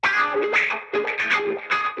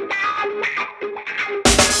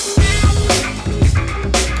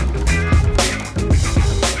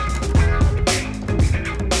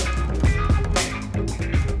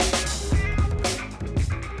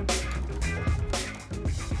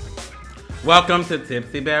Welcome to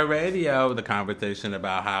Tipsy Bear Radio, the conversation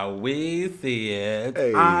about how we see it.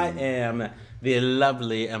 Hey. I am the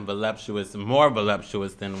lovely and voluptuous, more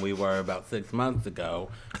voluptuous than we were about 6 months ago,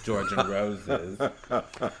 George and Roses.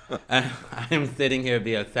 And I'm sitting here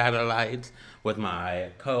via satellite with my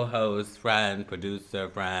co-host, friend, producer,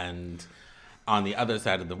 friend, on the other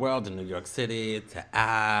side of the world in New York City, to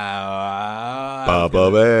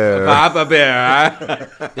Papa Bear. Papa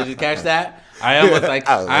Bear. Did you catch that? I almost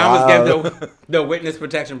gave the witness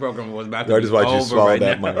protection program was about to be over right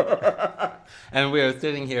now. And we are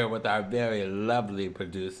sitting here with our very lovely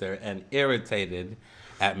producer and irritated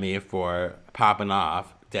at me for popping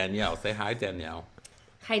off, Danielle. Say hi, Danielle.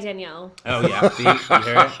 Hi, Danielle. Oh, yeah. See, you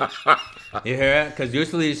hear it? You hear it? Because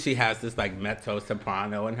usually she has this, like, mezzo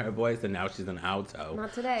soprano in her voice, and now she's an alto.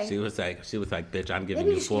 Not today. She was like, bitch, I'm giving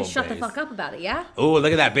Maybe you full bass. Maybe you should shut the fuck up about it, yeah? Oh,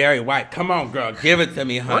 look at that Barry White. Come on, girl. Give it to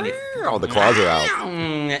me, honey. Oh, the claws are out.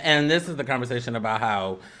 And this is the conversation about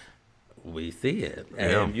how we see it.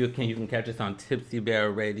 And Yeah. you can catch us on Tipsy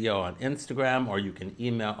Bear Radio on Instagram, or you can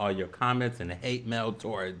email all your comments and hate mail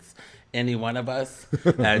towards any one of us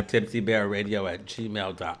at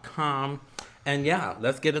tipsybearradio@gmail.com. And yeah,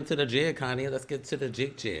 let's get into the jig, Connie. Let's get to the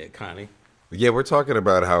jig, Connie. Yeah, we're talking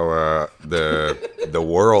about how the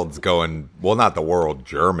world's going, well, not the world,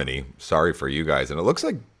 Germany. Sorry for you guys. And it looks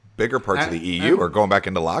like bigger parts of the EU are going back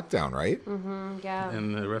into lockdown, right? Mm-hmm, yeah.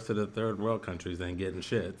 And the rest of the third world countries ain't getting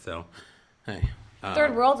shit. So, hey.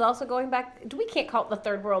 Third world's also going back. We can't call it the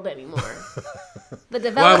third world anymore.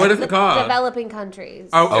 What is it called? Developing countries.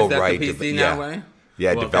 Oh, is that right. the PC now way?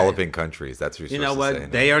 Yeah, well, developing countries. That's what you're supposed to say. You know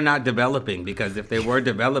what? They are not developing, because if they were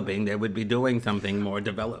developing, they would be doing something more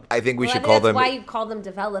developed. I think we should call them... That's why you call them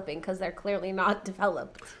developing, because they're clearly not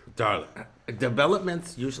developed. Darling,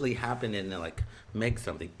 developments usually happen in, like, make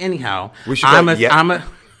something. Anyhow, we should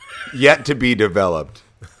yet to be developed.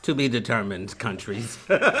 To be determined countries.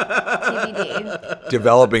 TBD.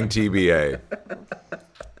 Developing TBA.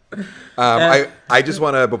 I just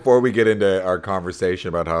want to, before we get into our conversation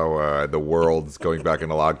about how the world's going back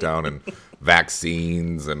into lockdown and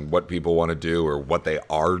vaccines and what people want to do or what they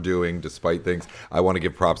are doing despite things, I want to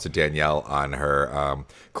give props to Danielle on her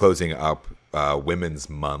closing up Women's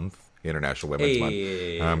Month. International Women's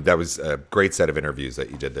Month. That was a great set of interviews that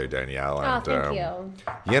you did there, Danielle. And, thank you.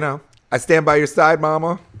 You know, I stand by your side,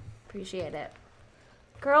 mama. Appreciate it.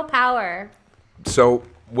 Girl power. So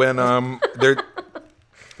when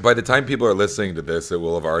by the time people are listening to this, it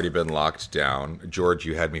will have already been locked down. George,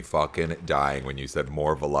 you had me fucking dying when you said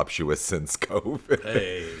more voluptuous since COVID.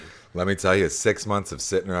 Hey. Let me tell you, 6 months of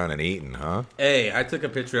sitting around and eating, huh? Hey, I took a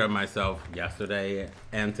picture of myself yesterday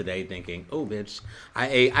and today thinking, oh, bitch, I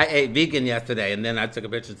ate vegan yesterday. And then I took a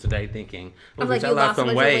picture today thinking, oh, bitch, I lost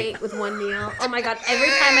some weight with one meal. Oh, my God. Every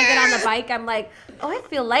time I get on the bike, I'm like, oh, I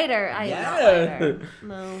feel lighter. I am not lighter.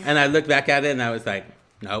 No. And I looked back at it and I was like,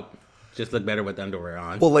 nope. Just look better with underwear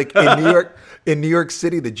on. Well, like in New York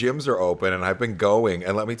City, the gyms are open, and I've been going.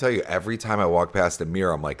 And let me tell you, every time I walk past a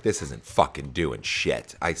mirror, I'm like, this isn't fucking doing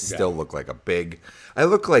shit. I still look like I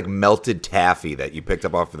look like melted taffy that you picked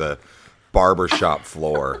up off of the barbershop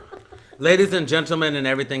floor. Ladies and gentlemen, and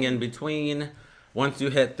everything in between, once you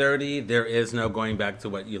hit 30, there is no going back to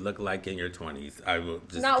what you look like in your 20s. I will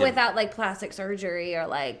just not without like plastic surgery or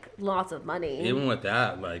like lots of money. Even with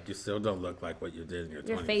that, like you still don't look like what you did in your 20s.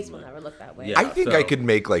 Your face will never look that way. Yeah, I think I could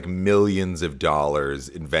make like millions of dollars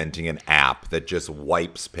inventing an app that just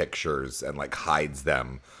wipes pictures and like hides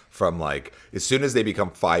them from like as soon as they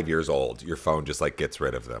become 5 years old, your phone just like gets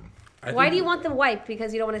rid of them. Why do you want them wiped?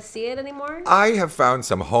 Because you don't want to see it anymore? I have found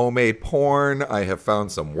some homemade porn. I have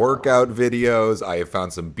found some workout videos. I have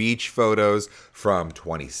found some beach photos from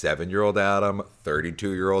 27-year-old Adam,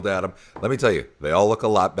 32-year-old Adam. Let me tell you, they all look a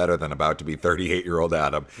lot better than about to be 38-year-old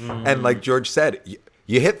Adam. And like George said,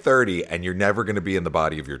 you hit 30 and you're never going to be in the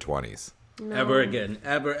body of your 20s. No. Ever again.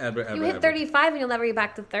 Ever. You hit 35 and you'll never get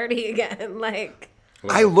back to 30 again. Like,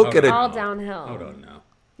 I look at it. All downhill. Hold on now.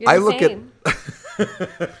 I look at...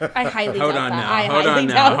 I highly doubt that. Hold on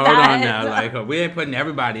now. Like, we ain't putting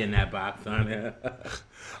everybody in that box on here.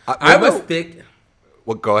 I was thick.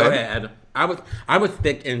 Well, go ahead. Adam. I was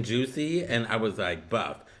thick and juicy, and I was like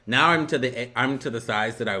buff. Now I'm to the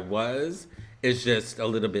size that I was. It's just a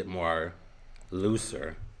little bit more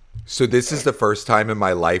looser. So this is the first time in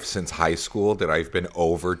my life since high school that I've been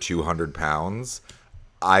over 200 pounds.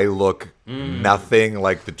 I look nothing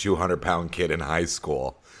like the 200-pound kid in high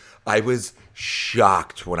school. I was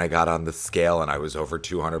shocked when I got on the scale and I was over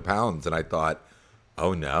 200 pounds. And I thought,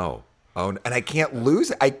 oh, no. Oh, and I can't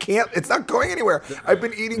lose it. I can't. It's not going anywhere. I've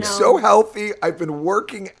been eating so healthy. I've been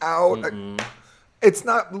working out. It's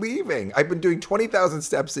not leaving. I've been doing 20,000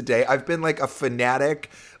 steps a day. I've been like a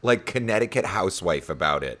fanatic, like Connecticut housewife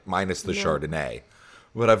about it, minus the Chardonnay.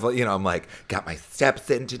 But I'm like, got my steps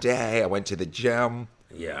in today. I went to the gym.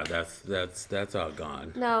 Yeah, that's all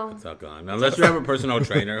gone. No, it's all gone. Unless you have a personal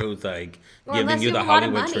trainer who's like giving you the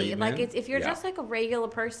Hollywood treatment. Like if you're just like a regular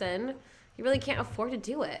person, you really can't afford to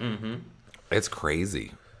do it. It's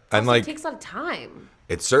crazy, and like it takes a lot of time.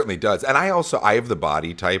 It certainly does. And I have the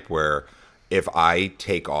body type where if I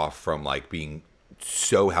take off from like being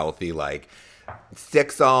so healthy, like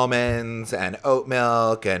 6 almonds and oat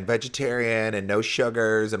milk and vegetarian and no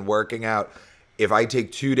sugars and working out, if I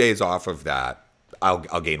take 2 days off of that, I'll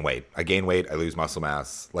gain weight. I gain weight. I lose muscle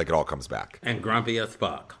mass. Like it all comes back. And grumpy as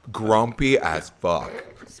fuck. Grumpy as fuck.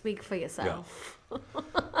 Speak for yourself. Yeah.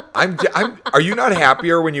 Are you not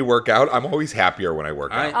happier when you work out? I'm always happier when I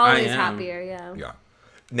work out. Always happier, yeah. Yeah.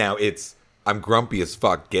 Now I'm grumpy as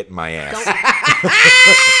fuck getting my ass. Just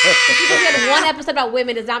because we had one episode about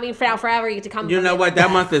women does not mean forever you get to come. You know what?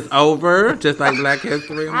 That month is over, just like Black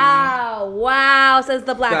History Month. Wow, says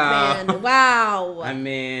the black man. Wow. I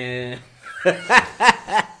mean,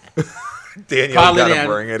 Danielle gotta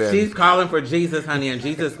bring it in. She's calling for Jesus, honey, and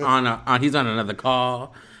Jesus he's on another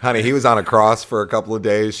call. Honey, he was on a cross for a couple of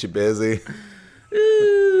days. She busy.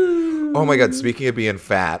 Oh my God! Speaking of being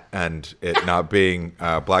fat and it not being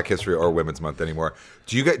Black History or Women's Month anymore,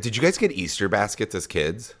 did you guys get Easter baskets as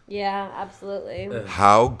kids? Yeah, absolutely.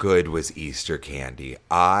 How good was Easter candy?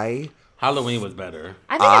 Halloween was better.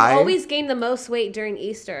 I think I've always gained the most weight during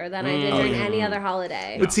Easter than I did during any other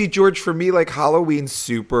holiday. But see, George, for me, like Halloween's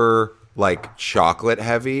super like chocolate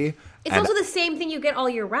heavy. It's also the same thing you get all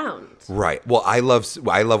year round. Right. Well, I love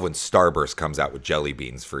when Starburst comes out with jelly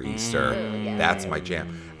beans for Easter. That's my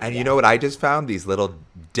jam. And you know what I just found? These little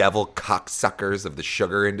devil cocksuckers of the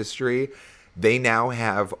sugar industry. They now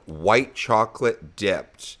have white chocolate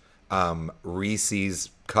dipped Reese's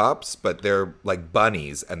cups, but they're like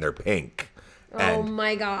bunnies and they're pink. Oh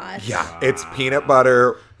my gosh. Yeah, it's peanut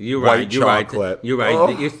butter, white chocolate. You're right. Oh.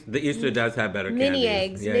 The Easter does have better mini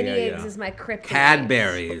candies. Eggs. Mini eggs is my kryptonite.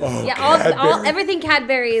 Cadbury's. Oh, yeah, Cadbury. Everything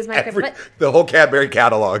Cadbury is my kryptonite. The whole Cadbury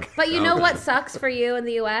catalog. But you know what sucks for you in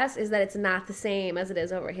the U.S. is that it's not the same as it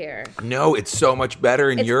is over here. No, it's so much better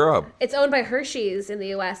in Europe. It's owned by Hershey's in the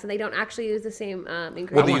U.S. and they don't actually use the same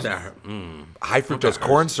ingredients. High fructose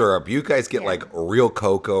corn syrup. You guys get like real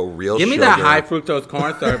cocoa, real Give sugar. me that high fructose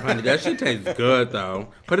corn syrup, honey. That shit tastes good though.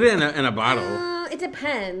 Put it in a bottle. It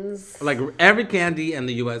depends. Like every candy in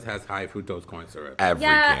the U.S. has high fructose corn syrup. Every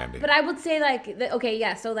candy. But I would say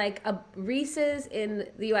so like a Reese's in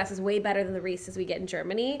the U.S. is way better than the Reese's we get in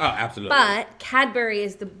Germany. Oh, absolutely. But Cadbury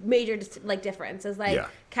is the major difference. Is like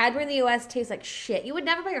Cadbury in the U.S. tastes like shit. You would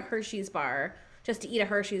never buy a Hershey's bar just to eat a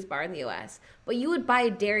Hershey's bar in the U.S. But you would buy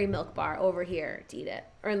a Dairy Milk bar over here to eat it,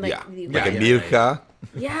 or in the UK. Like a Milka.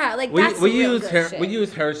 Yeah, like we that's use shit. We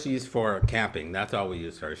use Hershey's for camping. That's all we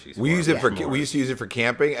use Hershey's for. We used to use it for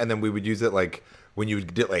camping, and then we would use it like when you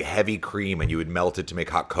would get like heavy cream and you would melt it to make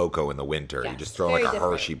hot cocoa in the winter. You just throw like a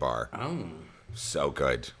Hershey bar. Oh, so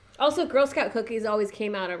good. Also, Girl Scout cookies always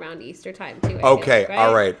came out around Easter time too. Okay, right?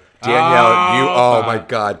 all right, Danielle, my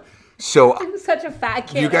God. So I'm such a fat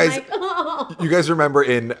kid. You guys, oh. You guys remember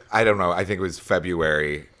in I think it was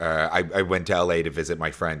February. I went to LA to visit my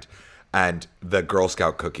friend, and the Girl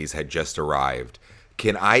Scout cookies had just arrived.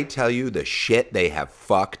 Can I tell you the shit they have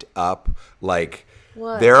fucked up? Like,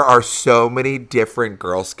 there are so many different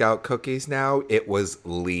Girl Scout cookies now. It was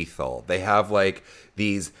lethal. They have like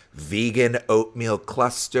these vegan oatmeal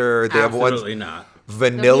cluster. They absolutely have not.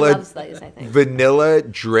 Vanilla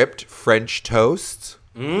dripped French toast.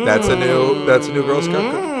 That's a new Girl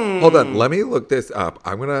Scout cookie. Hold on, let me look this up.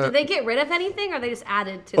 Did they get rid of anything, or they just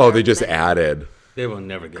added to? Oh, they just added. They will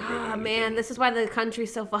never get rid of anything. Oh man, this is why the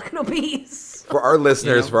country's so fucking obese. For our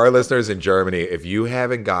listeners, in Germany, if you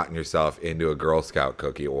haven't gotten yourself into a Girl Scout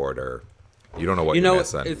cookie order, you don't know what you're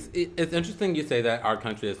missing. It's interesting you say that our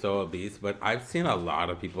country is so obese, but I've seen a lot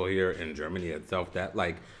of people here in Germany itself that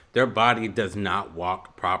like their body does not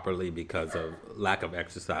walk properly because of lack of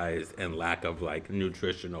exercise and lack of like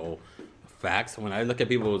nutritional facts. When I look at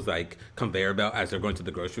people's like conveyor belt as they're going to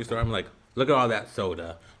the grocery store, I'm like, look at all that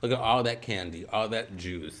soda, look at all that candy, all that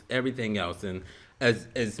juice, everything else. And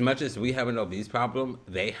as much as we have an obese problem,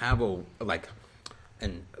 they have what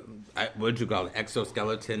would you call it,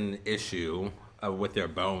 exoskeleton issue with their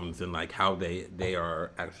bones and like how they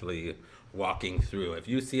are actually walking through. If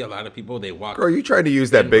you see a lot of people, they walk. Girl, you trying to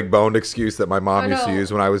use that big boned excuse that my mom used to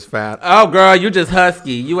use when I was fat? Oh, girl, you just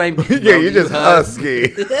husky. You ain't. Yeah, you just husky.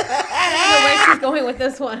 I don't know where she's going with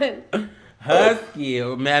this one. Husky.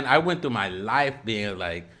 Oh, man, I went through my life being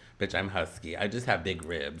like, bitch, I'm husky. I just have big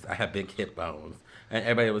ribs. I have big hip bones. And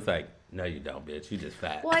everybody was like, no, you don't, bitch. You just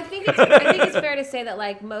fat. Well, I think it's fair to say that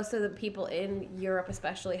like most of the people in Europe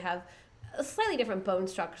especially have a slightly different bone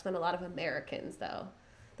structure than a lot of Americans, though.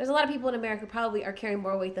 There's a lot of people in America who probably are carrying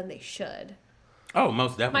more weight than they should. Oh,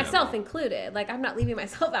 most definitely. Myself included. Like, I'm not leaving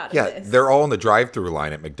myself out of Yeah, this. they're all in the drive-through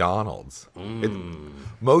line at McDonald's.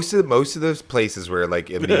 Most of those places where, like,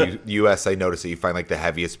 in the U.S., I notice that you find, like, the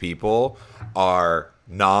heaviest people are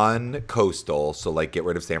non-coastal, so, like, get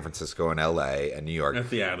rid of San Francisco and L.A. and New York. And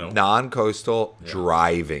Seattle. Non-coastal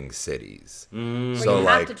driving cities. Where So, you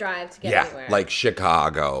like, have to drive to get anywhere. like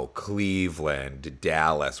Chicago, Cleveland,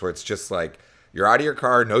 Dallas, where it's just, like, you're out of your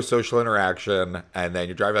car, no social interaction, and then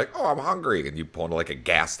you're driving like, oh, I'm hungry, and you pull into like a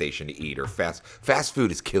gas station to eat, or fast food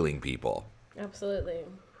is killing people. Absolutely.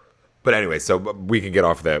 But anyway, so we can get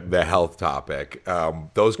off the health topic.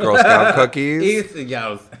 Those Girl Scout cookies,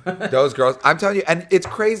 those girls, I'm telling you, and it's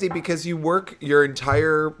crazy because you work your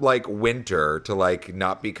entire like winter to like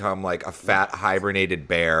not become like a fat hibernated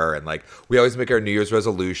bear, and like we always make our New Year's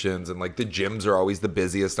resolutions, and like the gyms are always the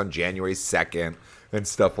busiest on January 2nd. And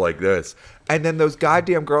stuff like this. And then those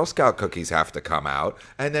goddamn Girl Scout cookies have to come out.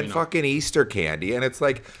 And then fucking Easter candy. And it's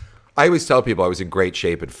like, I always tell people I was in great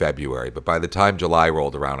shape in February. But by the time July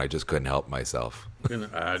rolled around, I just couldn't help myself.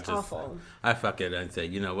 Awful. I fuck it and say,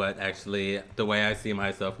 you know what? Actually, the way I see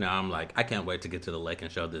myself now, I'm like, I can't wait to get to the lake and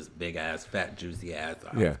show this big ass, fat, juicy ass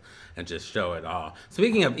off. Yeah. And just show it all.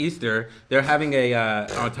 Speaking of Easter, they're having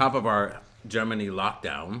on top of our Germany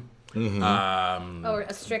lockdown. Mm-hmm. Or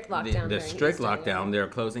a strict lockdown. The strict lockdown. They're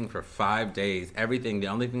closing for 5 days. Everything. The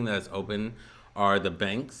only thing that's open are the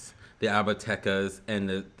banks, the apothecas, and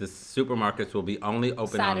the supermarkets will be only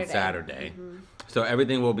open on Saturday. Mm-hmm. So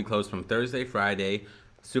everything will be closed from Thursday, Friday.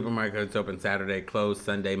 Supermarkets open Saturday, closed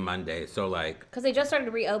Sunday, Monday. So like, because they just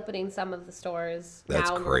started reopening some of the stores. That's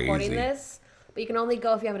now crazy. We're recording this, but you can only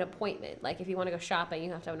go if you have an appointment. Like if you want to go shopping,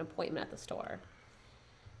 you have to have an appointment at the store.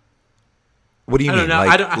 What do you mean?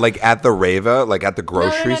 Like at the Reva? Like at the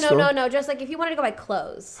grocery store? No. Just like if you wanted to go buy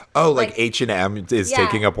clothes. Oh, like H&M is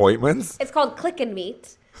taking appointments? It's called Click and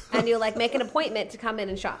Meet. And you like make an appointment to come in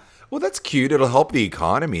and shop. Well, that's cute. It'll help the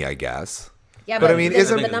economy, I guess. Yeah, but I mean,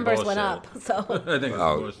 isn't the numbers went up? So. I think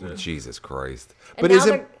bullshit. Jesus Christ! And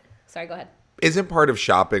but sorry, go ahead. Isn't part of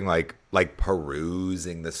shopping like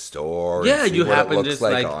perusing the store? Yeah, and see you what happen it to looks just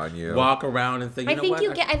like like on you. walk around and say, I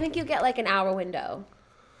think you get like an hour window.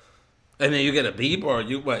 And then you get a beep, or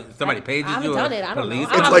somebody pages I haven't you. done it. I don't know.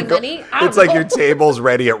 It's like your table's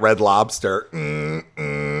ready at Red Lobster. You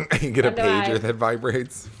get a pager that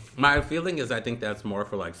vibrates. My feeling is, I think that's more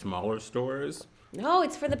for like smaller stores. No,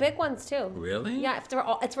 it's for the big ones too. Really? Yeah,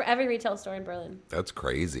 it's for every retail store in Berlin. That's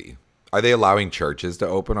crazy. Are they allowing churches to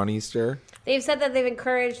open on Easter? They've said that they've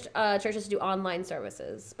encouraged churches to do online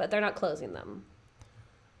services, but they're not closing them.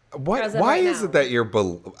 What? Why is it that you're?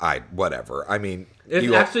 Whatever. I mean,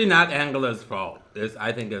 it's actually not Angela's fault.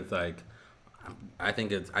 I think it's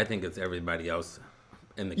everybody else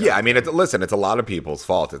in the country. Yeah, I mean, it's a lot of people's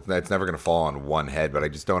fault. It's never going to fall on one head. But I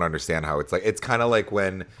just don't understand how it's like. It's kind of like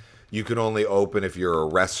when you can only open if you're a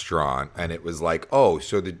restaurant, and it was like, oh,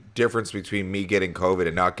 so the difference between me getting COVID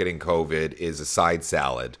and not getting COVID is a side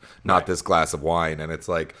salad, not this glass of wine. And it's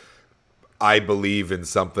like, I believe in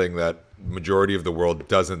something that majority of the world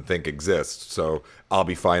doesn't think exists, so I'll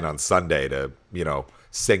be fine on Sunday to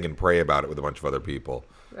sing and pray about it with a bunch of other people.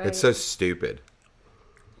 Right. It's so stupid.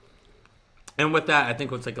 And with that, I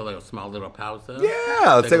think we'll take a small little pause.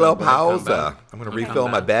 Yeah, let's take a little pause. I'm going to refill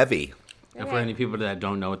my bevy. And for any people that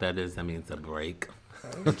don't know what that is, that means a break.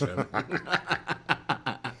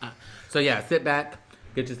 So yeah, sit back,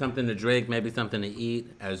 get you something to drink, maybe something to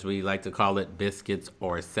eat, as we like to call it, biscuits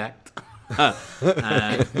or sect. Is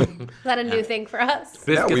that a new thing for us?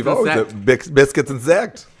 Yeah, we've always biscuits and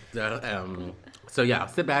sect. So yeah,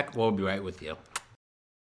 sit back. We'll be right with you.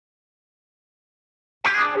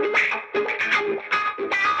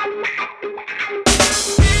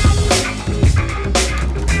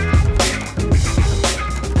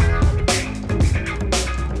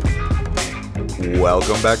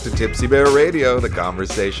 Welcome back to Tipsy Bear Radio, the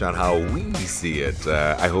conversation on how we see it.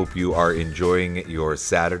 I hope you are enjoying your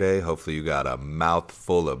Saturday. Hopefully you got a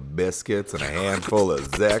mouthful of biscuits and a handful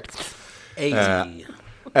of Zek.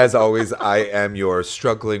 As always, I am your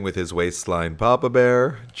struggling with his waistline Papa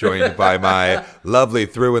Bear, joined by my lovely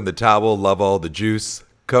through in the towel, love all the juice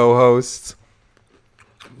co-hosts.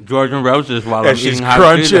 Georgian roses while And I'm she's eating hot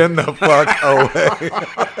crunching Cheetos. the fuck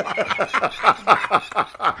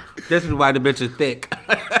away. This is why the bitch is thick.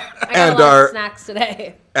 I got a lot of snacks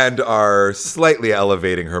today. And are slightly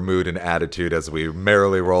elevating her mood and attitude as we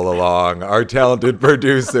merrily roll along. Our talented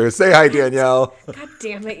producer. Say hi, Danielle. God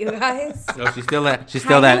damn it, you guys. No, she's still that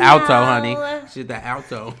Hi, alto, Mel. honey. She's that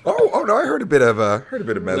alto. Oh no, I heard a bit of mezzo.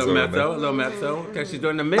 Little in there. mezzo. Okay, she's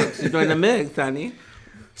doing the mix. She's doing the mix, honey.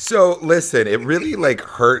 So listen, it really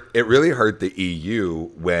hurt. It really hurt the EU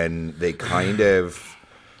when they kind of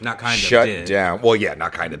Not kind of shut did. down. Well, yeah,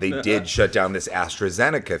 not kind of. They did shut down this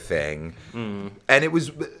AstraZeneca thing, and it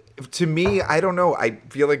was, to me, I don't know. I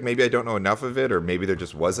feel like maybe I don't know enough of it, or maybe there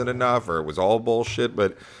just wasn't enough, or it was all bullshit.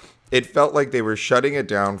 But it felt like they were shutting it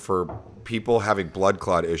down for people having blood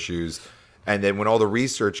clot issues. And then when all the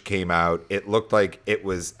research came out, it looked like it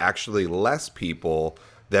was actually less people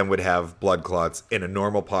than would have blood clots in a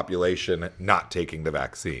normal population not taking the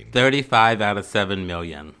vaccine. 35 out of 7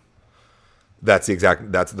 million. Those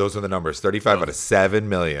are the numbers. 35 out of 7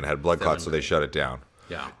 million had blood clots, so they shut it down.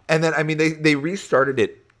 Yeah. And then, I mean, they restarted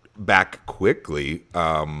it back quickly,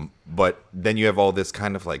 but then you have all this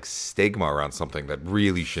kind of like stigma around something that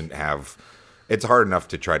really shouldn't have. It's hard enough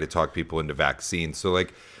to try to talk people into vaccines. So,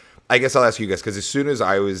 like, I guess I'll ask you guys, because as soon as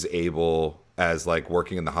I was able, as like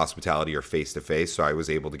working in the hospitality or face-to-face, so I was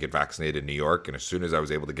able to get vaccinated in New York, and as soon as I was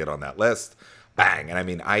able to get on that list, bang. And I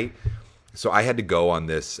mean, So I had to go on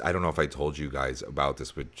this. I don't know if I told you guys about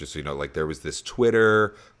this, but just so you know, like there was this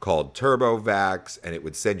Twitter called TurboVax, and it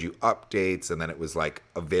would send you updates, and then it was like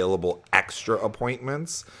available extra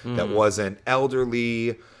appointments that wasn't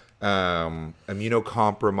elderly,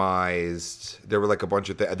 immunocompromised. There were like a bunch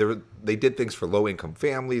of things. They did things for low-income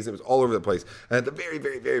families. It was all over the place. And at the very,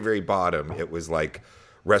 very, very, very bottom, it was like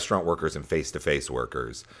restaurant workers and face-to-face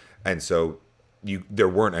workers. And so there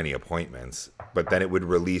weren't any appointments, but then it would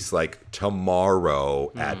release like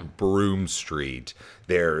tomorrow at Broome Street.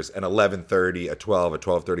 There's an 11:30, a 12, a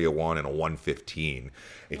 12:30, a 1, and a 1:15.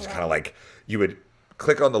 It's kind of like you would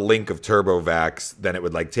click on the link of TurboVax, then it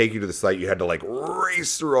would like take you to the site. You had to like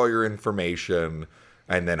race through all your information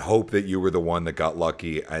and then hope that you were the one that got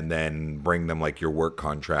lucky, and then bring them like your work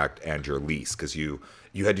contract and your lease, because you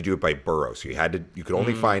had to do it by borough. So you could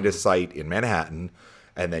only find a site in Manhattan.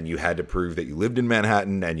 And then you had to prove that you lived in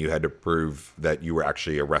Manhattan, and you had to prove that you were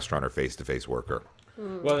actually a restaurant or face-to-face worker.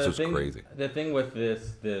 Well, so it's crazy. The thing with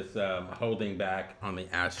this holding back on the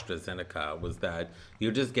AstraZeneca was that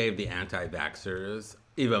you just gave the anti-vaxxers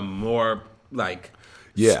even more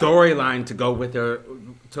storyline to go with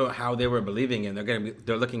to how they were believing in.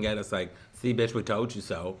 They're looking at us like, see, bitch, we told you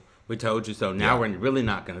so. We told you so. Now we're really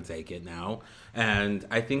not going to take it now. And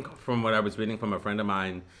I think from what I was reading from a friend of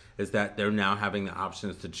mine is that they're now having the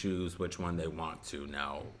options to choose which one they want to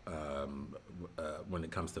now when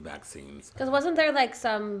it comes to vaccines. Because wasn't there like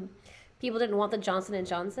some people didn't want the Johnson &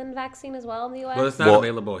 Johnson vaccine as well in the U.S.? Well, it's not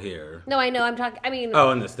available here. No, I know. I'm talking. I mean,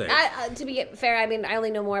 in the States. To be fair, I mean, I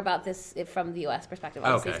only know more about this from the U.S. perspective.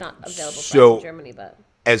 Obviously, it's not available for us in Germany, but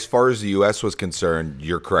as far as the U.S. was concerned,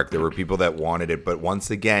 you're correct. There were people that wanted it, but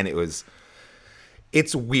once again,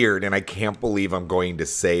 it's weird, and I can't believe I'm going to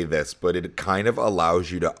say this, but it kind of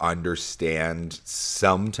allows you to understand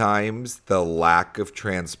sometimes the lack of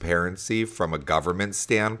transparency from a government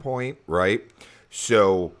standpoint, right?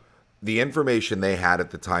 So the information they had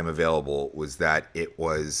at the time available was that it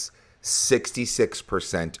was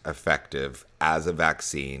 66% effective as a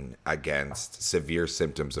vaccine against severe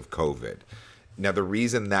symptoms of COVID. Now, the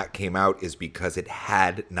reason that came out is because it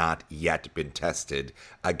had not yet been tested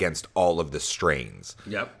against all of the strains.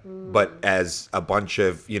 Yep. But as a bunch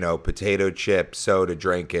of, potato chip, soda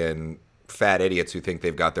drinking, fat idiots who think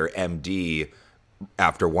they've got their MD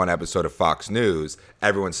after one episode of Fox News,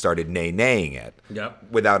 everyone started nay-naying it. Yep.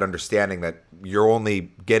 Without understanding that you're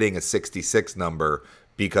only getting a 66 number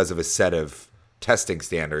because of a set of testing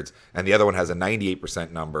standards, and the other one has a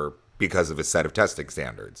 98% number because of a set of testing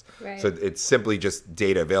standards. Right. So it's simply just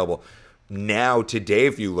data available. Now, today,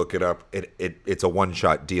 if you look it up, it's a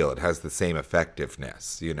one-shot deal. It has the same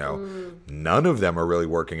effectiveness, None of them are really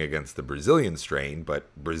working against the Brazilian strain, but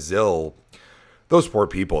Brazil, those poor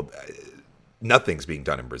people, nothing's being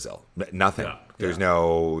done in Brazil. Nothing. Yeah. There's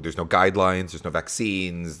no guidelines, there's no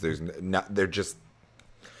vaccines, they're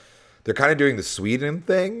kind of doing the Sweden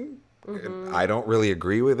thing. Mm-hmm. I don't really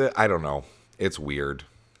agree with it. I don't know. It's weird.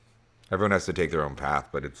 Everyone has to take their own path,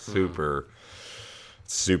 but it's super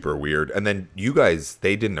weird. And then you guys,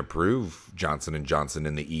 they didn't approve Johnson & Johnson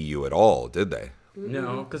in the EU at all, did they?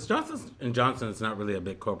 No, because Johnson & Johnson is not really a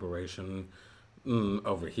big corporation.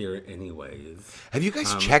 over here anyways. Have you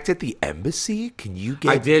guys checked at the embassy? Can you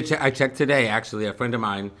get... I did. I checked today, actually. A friend of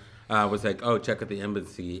mine was like, oh, check at the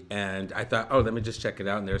embassy. And I thought, oh, let me just check it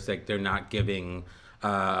out. And they're not giving,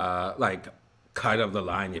 like, cut of the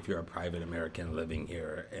line if you're a private American living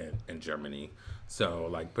here in Germany. So,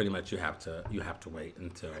 like, pretty much you have to wait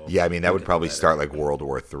until... Yeah, I mean, that would probably start, like, World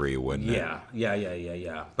War III, wouldn't it?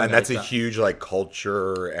 Yeah. And that's a huge, like,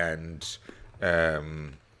 culture and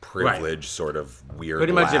privilege sort of weird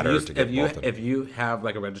pretty much ladder to get both of them. if you have,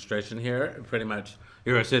 like, a registration here, pretty much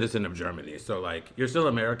you're a citizen of Germany. So, like, you're still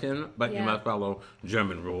American, but you must follow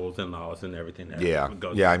German rules and laws and everything that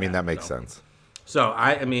goes I mean, that makes sense. So,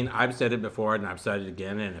 I mean, I've said it before and I've said it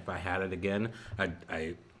again, and if I had it again,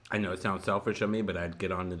 I know it sounds selfish of me, but I'd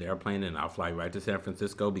get on the airplane and I'll fly right to San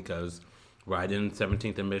Francisco because right in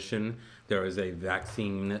 17th and Mission, there is a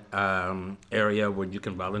vaccine area where you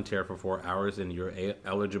can volunteer for 4 hours and you're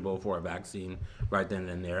eligible for a vaccine right then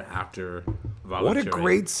and there after volunteering. What a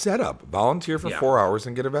great setup. Volunteer for 4 hours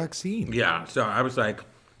and get a vaccine. Yeah, so I was like,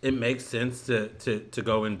 it makes sense to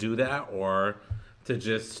go and do that or... to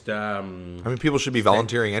just I mean, people should be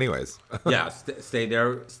volunteering anyways. stay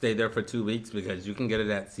there for 2 weeks because you can get it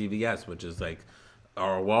at CVS, which is like,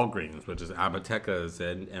 or Walgreens, which is Apothecas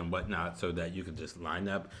and whatnot, so that you can just line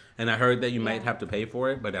up. And I heard that you might have to pay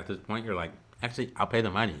for it, but at this point you're like, actually, I'll pay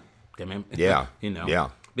the money. Yeah. You know? Yeah.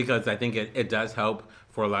 Because I think it does help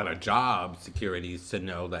for a lot of job securities to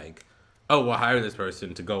know, like, oh, we'll hire this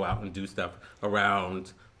person to go out and do stuff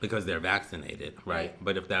around because they're vaccinated, right?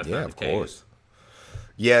 But if that's not the case... Course.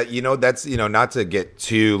 Yeah, that's, not to get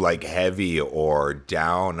too, like, heavy or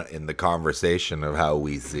down in the conversation of how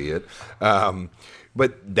we see it.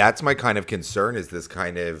 But that's my kind of concern is this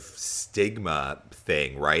kind of stigma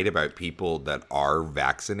thing, right? About people that are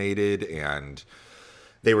vaccinated. And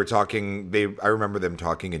they were talking, I remember them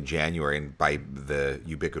talking in January, and by the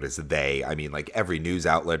ubiquitous they, I mean, like, every news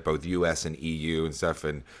outlet, both US and EU and stuff.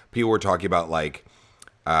 And people were talking about, like,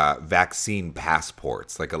 vaccine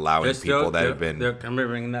passports, like allowing people that have been... They're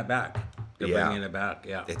bringing that back. They're bringing it back,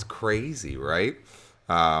 yeah. It's crazy, right?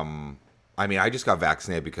 I mean, I just got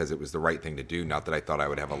vaccinated because it was the right thing to do, not that I thought I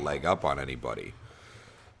would have a leg up on anybody.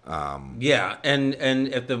 And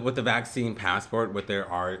with the vaccine passport,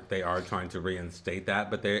 they are trying to reinstate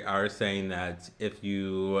that, but they are saying that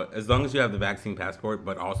as long as you have the vaccine passport,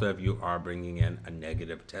 but also if you are bringing in a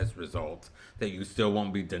negative test result, that you still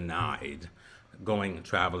won't be denied going and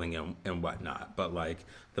traveling and whatnot. But like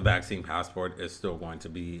the vaccine passport is still going to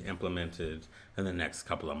be implemented in the next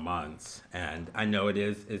couple of months. And I know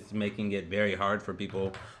it's making it very hard for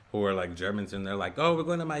people who are like Germans, and they're like, oh, we're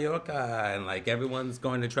going to Mallorca and like everyone's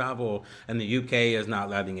going to travel, and the UK is not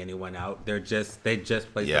letting anyone out. they just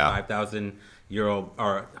placed a €5,000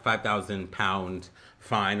 or £5,000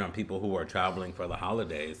 fine on people who are traveling for the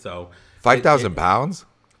holidays. So £5,000?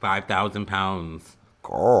 £5,000.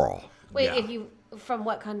 Girl. Wait, if you from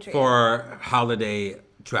what country? For holiday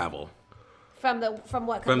travel. From what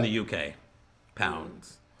country? From the UK.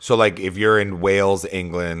 Pounds. So like if you're in Wales,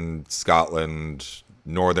 England, Scotland,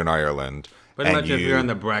 Northern Ireland, pretty much if you're in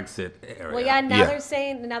the Brexit area. Well, they're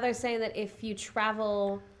saying that if you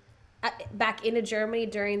travel back into Germany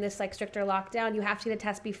during this like stricter lockdown, you have to get a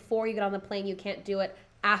test before you get on the plane. You can't do it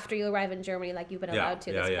after you arrive in Germany like you've been allowed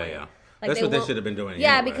to this point. Yeah. Like that's what they should have been doing.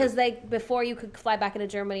 Yeah, anyway. because like before you could fly back into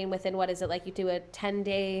Germany, and within you do a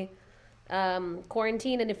 10-day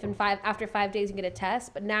quarantine, and if after 5 days you get a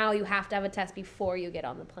test, but now you have to have a test before you get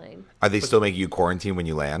on the plane. Are they still making you quarantine when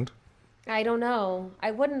you land? I don't know.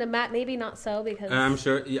 I wouldn't have maybe not so because I'm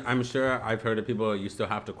sure I've heard of people you still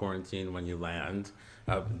have to quarantine when you land.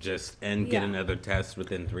 Get another test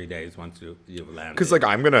within 3 days once you've landed. Because like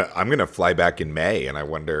I'm gonna fly back in May, and I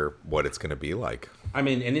wonder what it's gonna be like. I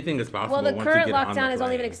mean, anything is possible. Well, the once current you get lockdown has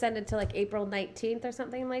only been extended to like April 19th or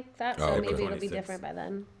something like that. So maybe it'll be different by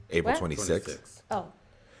then. April 26th. Oh,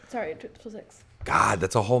 sorry, 26th. God,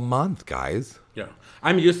 that's a whole month, guys. Yeah,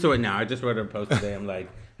 I'm used to it now. I just wrote a post today. I'm like,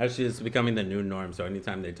 actually, it's becoming the new norm. So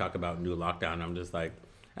anytime they talk about new lockdown, I'm just like,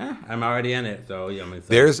 I'm already in it. So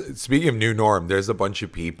yeah, speaking of new norm, there's a bunch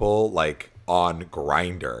of people like on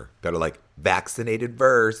Grindr that are like vaccinated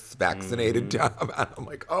versus vaccinated Tom. And I'm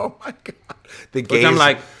like, oh my God. The gays, I'm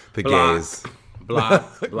like, the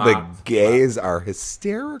block, the gays are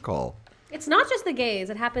hysterical. It's not just the gays.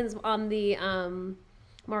 It happens on the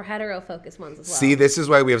more hetero-focused ones as well. See, this is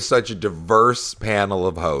why we have such a diverse panel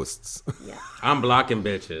of hosts. Yeah. I'm blocking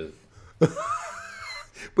bitches.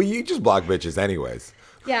 But you just block bitches anyways.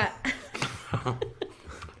 Yeah.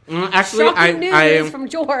 Actually, Shocking news from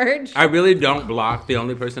George. I really don't block. The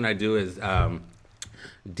only person I do is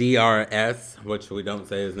DRS, which we don't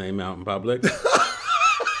say his name out in public.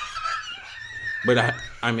 But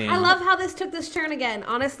I mean, I love how this took this turn again.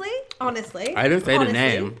 Honestly. I didn't say the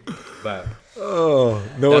name, but no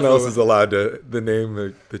one else is allowed to the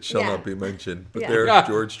name that shall not be mentioned. But there,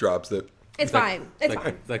 George drops it. It's fine. It's fine.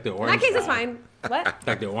 It's like the orange. In that case, guy. it's fine. What? It's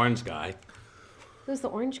like the orange guy. Who's the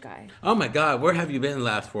orange guy? Oh my God, where have you been the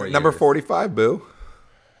last 4 years? Number 45, boo.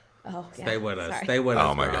 Oh, yeah. Stay with us. Sorry. Stay with us.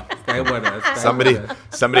 Oh my girl. God. Stay with us.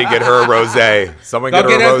 Somebody get her a rosé. Someone get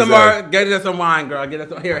her a Get us some rosé. more. Get us some wine, girl.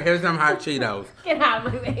 Here's some hot Cheetos. Get out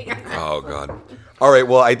of my way. Oh God. All right.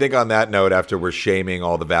 Well, I think on that note, after we're shaming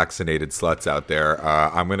all the vaccinated sluts out there,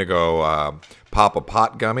 I'm gonna go pop a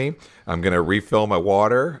pot gummy. I'm gonna refill my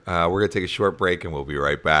water. We're gonna take a short break, and we'll be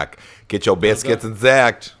right back. Get your biscuits and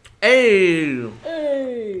zacked. Hey.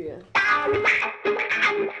 Hey.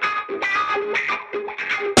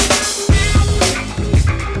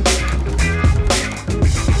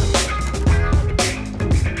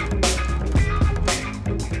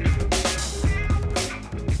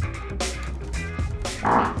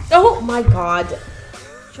 Oh my God,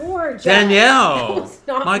 George. Danielle. That was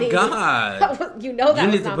not My me. God. You know that You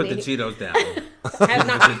was need to not put me. the Cheetos down. I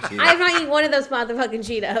have not eaten one of those motherfucking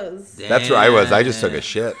Cheetos. That's where I was. I just took a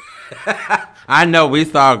shit. I know. We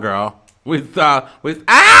saw, girl. We saw.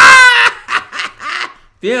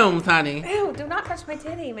 Fumes, honey. Ew, do not touch my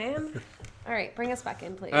titty, man. All right, bring us back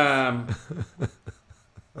in, please.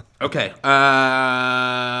 Okay.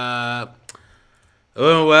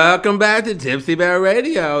 Well, welcome back to Tipsy Bear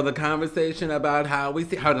Radio, the conversation about how we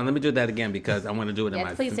see. Hold on, let me do that again because I want to do it in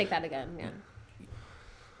my. Please take that again. Yeah.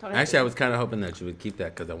 Actually, I was kind of hoping that you would keep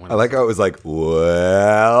that because I wanted. I like how it was like,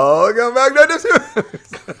 welcome back to Tipsy.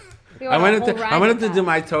 I wanted to do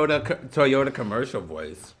my Toyota commercial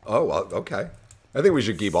voice. Oh well, okay. I think we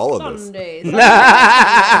should keep all of this.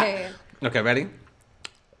 Sunday. Okay, ready?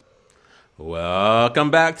 Welcome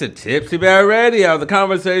back to Tipsy Bear Radio, the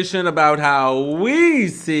conversation about how we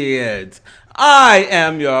see it. I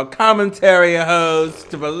am your commentary host,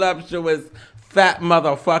 voluptuous fat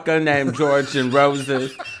motherfucker named George and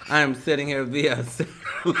Roses. I am sitting here via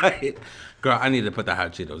satellite. Girl, I need to put the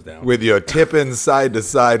hot Cheetos down. With your tipping side to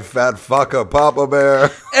side fat fucker Papa Bear.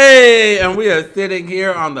 Hey, and we are sitting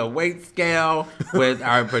here on the weight scale with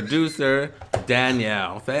our producer,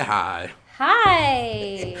 Danielle. Say hi.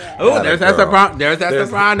 Hi. Oh, there's that soprano. There's that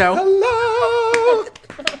soprano. Hello.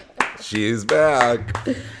 She's back.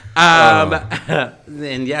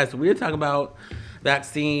 And yes, we're talking about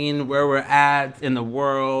vaccine, where we're at in the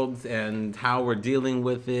world, and how we're dealing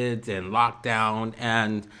with it, and lockdown,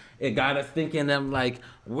 and it got us thinking of like,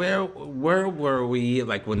 where were we,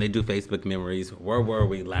 like when they do Facebook memories, where were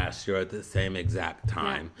we last year at the same exact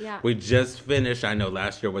time? Yeah. We just finished, I know,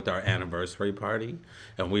 last year with our anniversary party,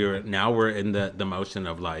 and we're in the motion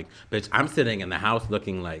of like, bitch, I'm sitting in the house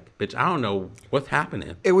looking like, bitch, I don't know what's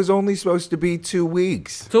happening. It was only supposed to be 2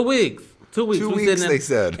 weeks. 2 weeks. 2 weeks. 2 We weeks, sitting they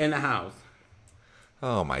said. in the house.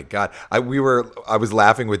 Oh my God. I was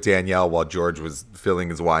laughing with Danielle while George was filling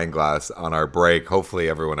his wine glass on our break. Hopefully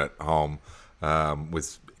everyone at home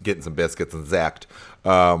was getting some biscuits and zacked.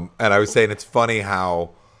 And I was saying it's funny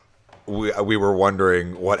how we were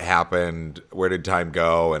wondering what happened, where did time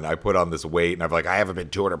go, and I put on this weight, and I'm like, I haven't been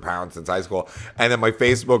 200 pounds since high school. And then my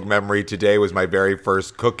Facebook memory today was my very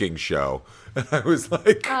first cooking show. And I was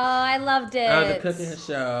like, Oh, I loved it. Oh, the cooking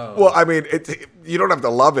show. well, I mean, you don't have to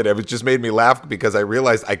love it. It just made me laugh because I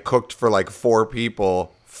realized I cooked for like 4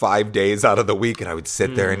 people 5 days out of the week, and I would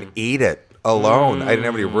sit there and eat it alone. I didn't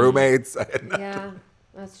have any roommates. Yeah,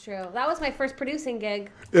 that's true. That was my first producing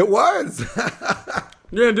gig. It was.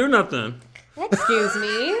 You didn't do nothing. Excuse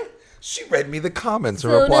me. She read me the comments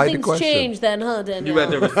and So replied to nothing's questions. changed then, huh, Danielle? You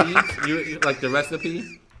read the receipts? You like the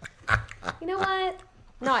recipe? You know what?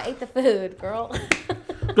 No, I ate the food, girl.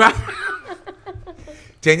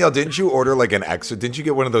 Danielle, didn't you order like an extra? Didn't you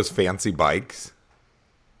get one of those fancy bikes?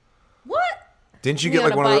 What? Didn't you Me get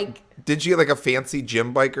like on a one of bike. Did you get like a fancy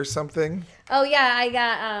gym bike or something? Oh yeah, I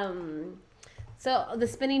got so the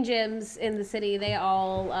spinning gyms in the city, they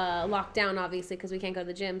all locked down obviously because we can't go to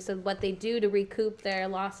the gym. So what they do to recoup their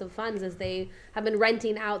loss of funds is they have been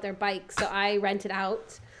renting out their bikes. So I rented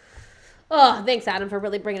out. Oh, thanks Adam for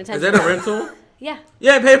really bringing attention. Is that a rental? Yeah. You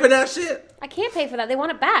ain't pay for that shit? I can't pay for that. They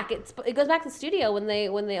want it back. It goes back to the studio when they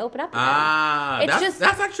open up again.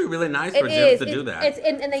 That's actually really nice for It gyms is. to do that.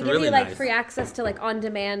 And they It's give really you like nice. free access to like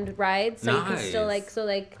on-demand rides, so you can still Nice.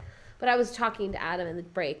 But I was talking to Adam in the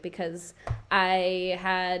break because I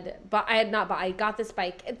got this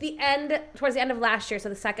bike towards the end of last year, so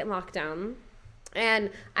the second lockdown, and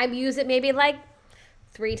I've used it maybe like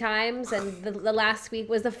 3 times, and the last week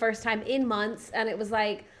was the first time in months, and it was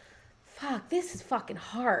like, fuck, this is fucking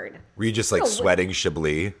hard. Were you just like sweating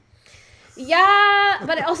Chablis? Yeah,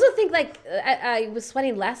 but I also think like I was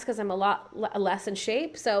sweating less because I'm a lot less in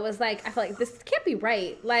shape. So it was like, I feel like this can't be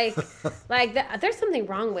right. Like there's something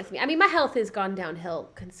wrong with me. I mean, my health has gone downhill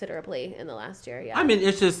considerably in the last year. Yeah. I mean,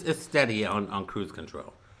 it's steady on cruise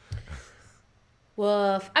control.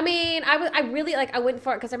 Woof. I mean, I really like, I went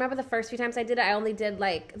for it because I remember the first few times I did it, I only did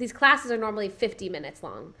like, these classes are normally 50 minutes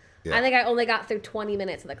long. Yeah. I think I only got through 20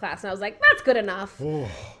 minutes of the class, and I was like, that's good enough.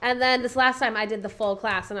 And then this last time I did the full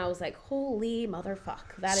class, and I was like, holy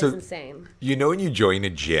motherfuck, that is insane. You know when you join a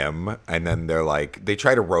gym, and then they're like, they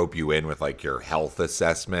try to rope you in with like your health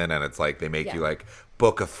assessment, and it's like they make you like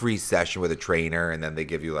book a free session with a trainer, and then they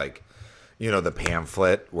give you like, you know, the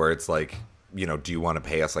pamphlet where it's like, you know, do you want to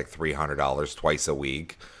pay us like $300 twice a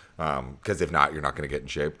week? Because if not, you're not going to get in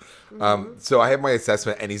shape. So I have my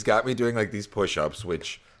assessment, and he's got me doing like these push-ups,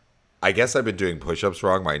 which I guess I've been doing push-ups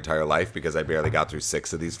wrong my entire life because I barely got through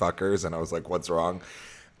 6 of these fuckers, and I was like, what's wrong?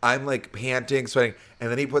 I'm like panting, sweating, and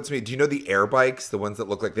then he puts me, do you know the air bikes, the ones that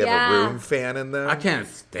look like they have a room fan in them? I can't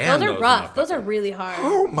stand those. Those are rough. Those are really hard.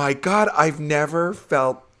 Oh my God, I've never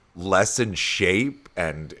felt less in shape,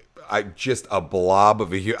 and I just a blob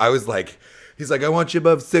of a I was like, he's like, I want you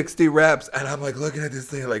above 60 reps. And I'm like looking at this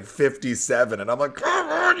thing like 57. And I'm like, come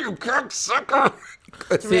on, you cocksucker.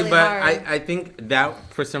 It's really hard. I think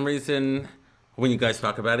that for some reason, when you guys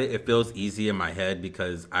talk about it, it feels easy in my head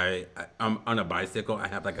because I'm on a bicycle. I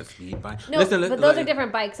have like a speed bike. No, but those are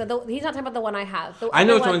different bikes. So he's not talking about the one I have. I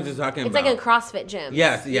know which one you're talking about. It's like a CrossFit gym.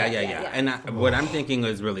 Yes, yeah. And what I'm thinking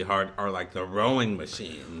is really hard are like the rowing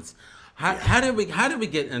machines. How did we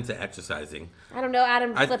get into exercising? I don't know.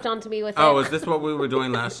 Adam flipped onto me with it. Oh, is this what we were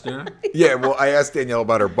doing last year? Yeah, well, I asked Danielle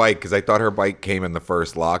about her bike because I thought her bike came in the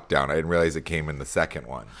first lockdown. I didn't realize it came in the second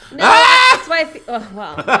one. No, that's why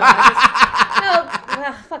well,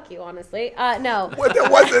 fuck you, honestly. No. What,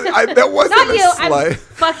 that wasn't not you. slight.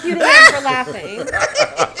 Fuck you to him for laughing.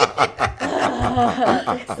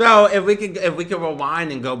 So if we could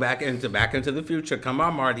rewind and go back into the future, come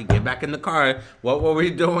on, Marty, get back in the car. What were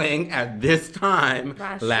we doing at this time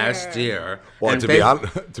last year? Well, to be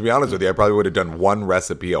honest with you, I probably would have done one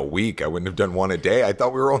recipe a week. I wouldn't have done one a day. I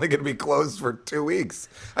thought we were only going to be closed for 2 weeks.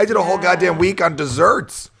 I did a whole goddamn week on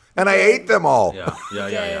desserts. And I ate them all.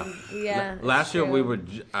 Yeah. Last year we were.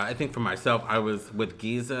 I think for myself, I was with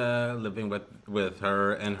Giza, living with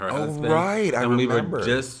her and her husband. Oh right, I remember. We were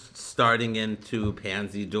just starting into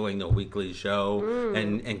Pansy doing the weekly show,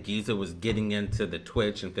 and Giza was getting into the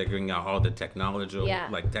Twitch and figuring out all the technological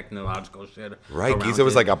shit. Right, Giza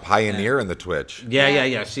was like a pioneer in the Twitch.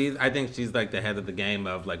 Yeah. I think she's like the head of the game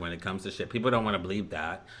of like when it comes to shit. People don't want to believe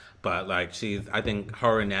that. But like I think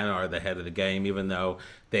her and Nana are the head of the game, even though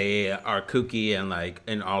they are kooky and like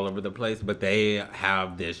and all over the place. But they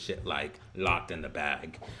have this shit like locked in the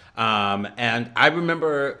bag. And I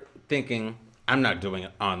remember thinking, I'm not doing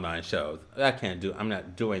online shows. I'm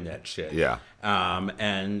not doing that shit. Yeah.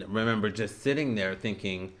 And remember just sitting there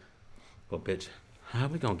thinking, well, bitch, how are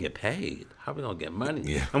we gonna get paid? How are we gonna get money?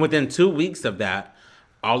 Yeah. And within 2 weeks of that,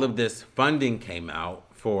 all of this funding came out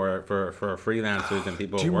for freelancers and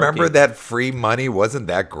people. Do you remember that free money? Wasn't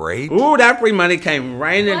that great? Ooh, that free money came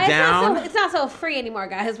raining down. It's not so free anymore,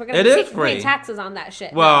 guys. We're gonna pay taxes on that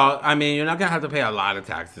shit. Well, I mean, you're not gonna have to pay a lot of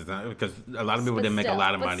taxes because a lot of people didn't make a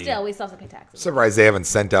lot of money. Still, we still have to pay taxes. Surprised they haven't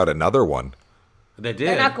sent out another one. They did.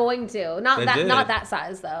 They're not going to. Not that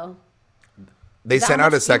size though. They sent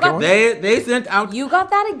out a second one? They sent out... You got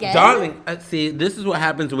that again? Darling, see, this is what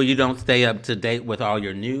happens when you don't stay up to date with all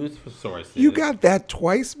your news sources. You got that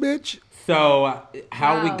twice, bitch? So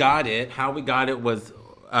how we got it was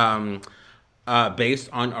based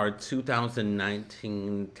on our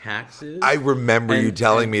 2019 taxes. I remember you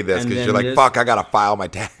telling me this because you're like, fuck, I got to file my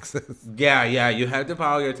taxes. Yeah, you had to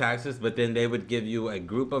file your taxes, but then they would give you a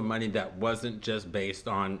group of money that wasn't just based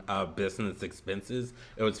on business expenses.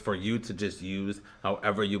 It was for you to just use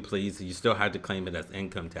however you please. You still had to claim it as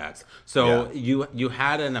income tax. So you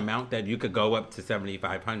had an amount that you could go up to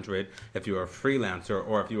 $7,500 if you were a freelancer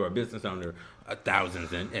or if you were a business owner.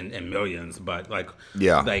 Thousands and millions, but like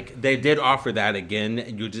they did offer that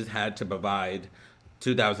again. You just had to provide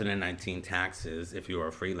 2019 taxes if you were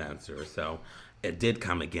a freelancer. So it did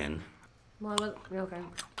come again. Well, okay.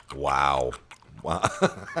 Wow.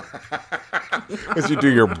 As you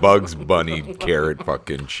do your Bugs Bunny carrot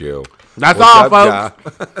fucking chew. That's all,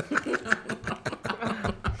 folks.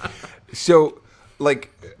 So,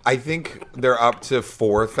 like, I think they're up to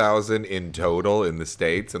 4,000 in total in the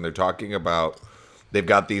States, and they're talking about they've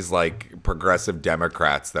got these like progressive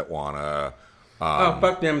Democrats that want to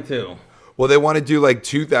Fuck them too. Well, they want to do like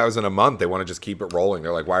 $2,000 a month. They want to just keep it rolling.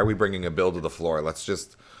 They're like, why are we bringing a bill to the floor? Let's do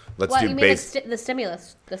the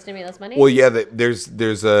stimulus money? Well, yeah, there's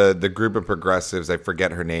the group of progressives. I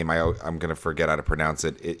forget her name. I'm gonna forget how to pronounce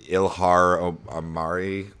it. Ilhar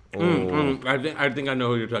Omari. I think I know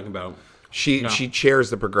who you're talking about. She chairs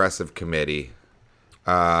the progressive committee.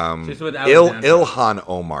 She's with Alexandra. Ilhan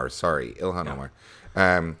Omar. Sorry, Ilhan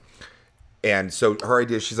Omar. And so her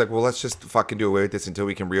idea, she's like, well, let's just fucking do away with this until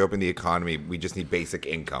we can reopen the economy. We just need basic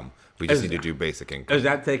income. We just need to do basic income. Is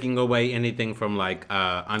that taking away anything from like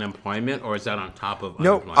unemployment, or is that on top of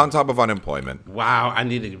unemployment? No, on top of unemployment. Wow, I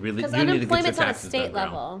need to really. Because unemployment's on a state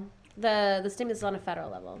level. The stimulus is on a federal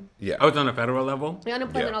level. Yeah. Oh, it's on a federal level? The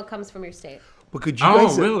unemployment all comes from your state. Well, could you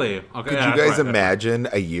guys? Really? Okay. Could you guys imagine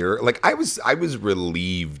a year? Like I was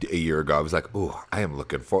relieved a year ago. I was like, oh, I am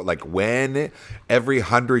looking for like when every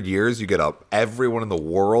 100 years you get everyone in the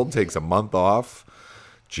world takes a month off.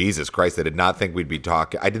 Jesus Christ! I did not think we'd be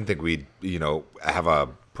talking. I didn't think we'd have a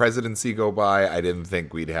presidency go by. I didn't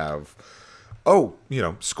think we'd have. Oh,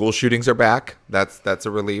 school shootings are back. That's a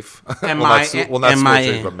relief. And not school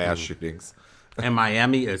shootings, but mass shootings. And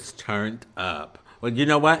Miami is turned up. Well, you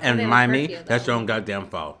know what? And Miami, that's your own goddamn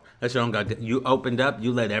fault. That's your own goddamn. You opened up.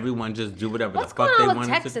 You let everyone just do whatever the fuck they wanted. What's going on with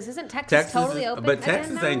Texas? Isn't Texas totally open? But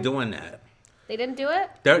Texas ain't doing that. They didn't do it?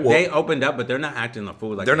 They opened up, but they're not acting a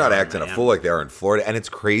fool like they're not acting a fool like they are in Florida. And it's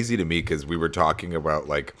crazy to me because we were talking about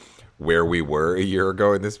like where we were a year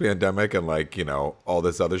ago in this pandemic and like all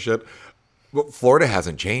this other shit. Well, Florida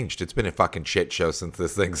hasn't changed. It's been a fucking shit show since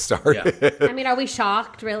this thing started. Yeah. I mean, are we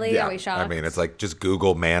shocked? Really? Yeah. Are we shocked? I mean, it's like just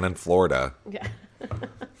Google man in Florida. Yeah.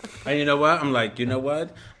 And you know what? I'm like, you know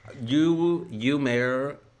what? You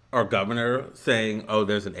mayor or governor saying, oh,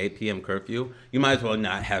 there's an 8 p.m. curfew. You might as well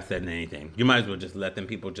not have said anything. You might as well just let them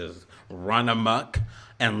people just run amok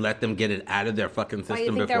and let them get it out of their fucking system. Why,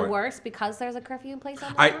 you think they're worse because there's a curfew in place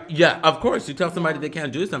on that? Yeah, of course. You tell somebody they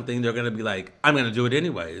can't do something, they're going to be like, I'm going to do it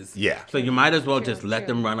anyways. Yeah. So you might as well just let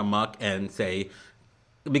them run amok and say,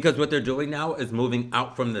 because what they're doing now is moving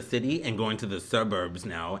out from the city and going to the suburbs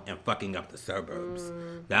now and fucking up the suburbs.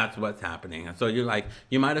 That's what's happening. And so you're like,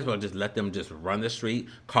 you might as well just let them just run the street,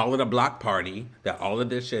 call it a block party, that all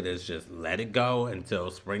of this shit is just let it go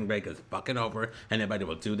until spring break is fucking over and everybody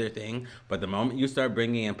will do their thing. But the moment you start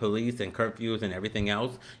bringing in police and curfews and everything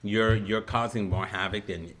else, you're causing more havoc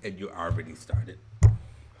than you already started.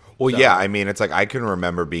 Well, yeah, I mean, it's like I can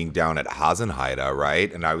remember being down at Hasenheide,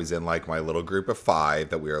 right? And I was in like my little group of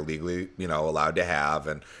 5 that we are legally, allowed to have.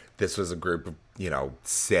 And this was a group of,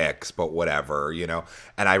 6, but whatever,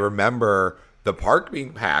 And I remember the park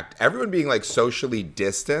being packed, everyone being like socially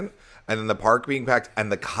distant, and then the park being packed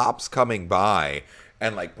and the cops coming by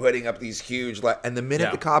and like putting up these huge, and the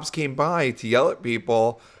minute the cops came by to yell at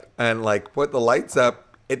people and like put the lights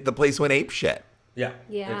up, the place went apeshit. Yeah,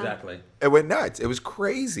 exactly. It went nuts. It was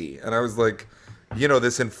crazy. And I was like,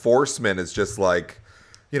 this enforcement is just like,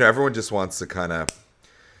 everyone just wants to kind of,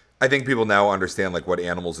 I think people now understand like what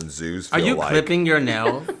animals in zoos feel like. Are you clipping your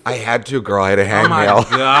nails? I had to, girl. I had a hangnail.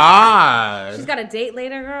 Oh my God. She's got a date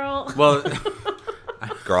later, girl. Well,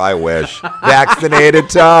 girl, I wish. Vaccinated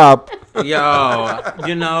top. Yo,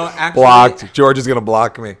 actually. Blocked. George is going to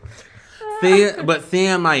block me.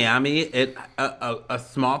 Seeing Miami, a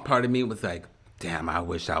small part of me was like, damn, I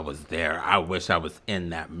wish I was there. I wish I was in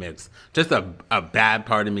that mix. Just a bad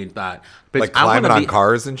part of me thought. Like climbing on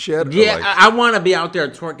cars and shit? Yeah, I want to be out there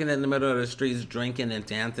twerking in the middle of the streets, drinking and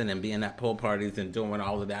dancing and being at pool parties and doing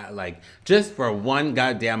all of that. Like, just for one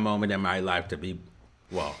goddamn moment in my life to be,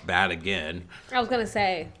 bad again. I was going to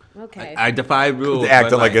say, okay. I defy rules.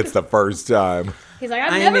 Acting like it's the first time. He's like,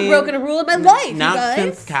 I've never broken a rule in my life, not you guys.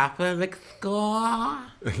 since Catholic school.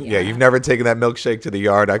 Yeah, you've never taken that milkshake to the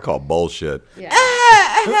yard? I call bullshit. Yeah.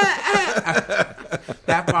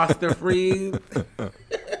 That Foster freeze.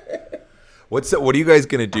 What are you guys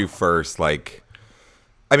gonna do first? Like,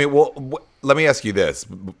 I mean, let me ask you this,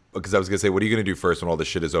 because I was gonna say, what are you gonna do first when all this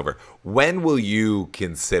shit is over? When will you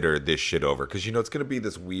consider this shit over? Because it's gonna be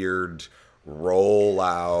this weird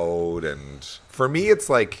rollout, and for me, it's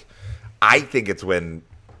like, I think it's when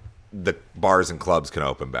the bars and clubs can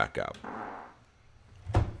open back up.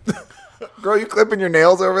 Girl, you clipping your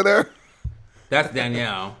nails over there? That's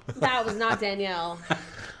Danielle. That was not Danielle.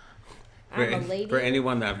 I'm a lady. For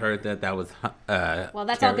anyone that heard that was... well,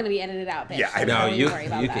 that's all going to be edited out, bitch. Yeah, I know. You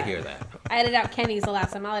can hear that. I edited out Kenny's the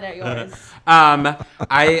last time. I'll edit yours.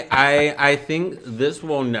 I think this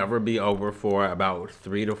will never be over for about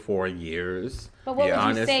 3 to 4 years. But what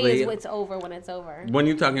would you say is what's over when it's over? When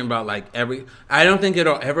you're talking about like I don't think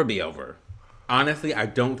it'll ever be over. honestly, I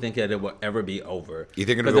don't think that it will ever be over. You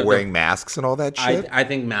think it'll be wearing masks and all that shit? I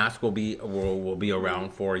think masks will be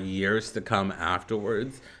around for years to come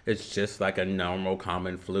afterwards. It's just like a normal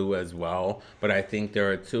common flu as well. But I think there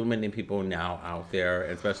are too many people now out there,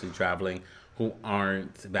 especially traveling, who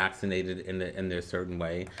aren't vaccinated in their certain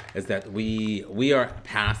way. Is that we are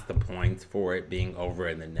past the point for it being over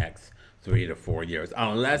in the next 3 to 4 years,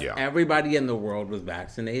 unless everybody in the world was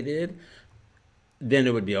vaccinated. Then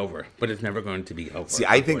it would be over, but it's never going to be over. See,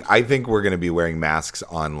 I think we're going to be wearing masks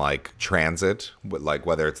on like transit, like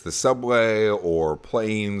whether it's the subway or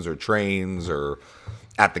planes or trains or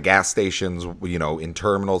at the gas stations, in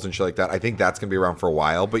terminals and shit like that. I think that's going to be around for a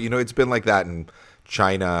while. But it's been like that in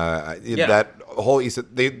China. That whole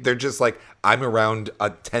they're just like, I'm around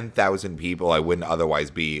 10,000 people I wouldn't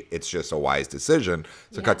otherwise be. It's just a wise decision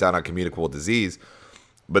to cut down on communicable disease.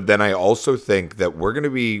 But then I also think that we're going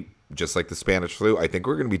to be, just like the Spanish flu, I think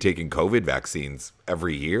we're going to be taking COVID vaccines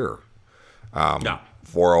every year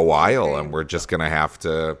for a while. And we're just going to have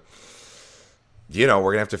to, we're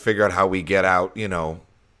going to have to figure out how we get out,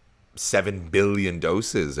 7 billion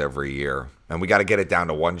doses every year. And we got to get it down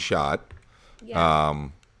to one shot. Yeah.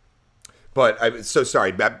 But I'm so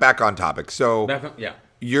sorry, back on topic. So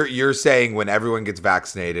you're saying when everyone gets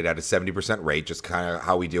vaccinated at a 70% rate, just kind of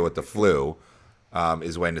how we deal with the flu,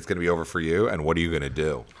 is when it's going to be over for you. And what are you going to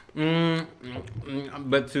do?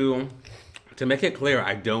 But to make it clear,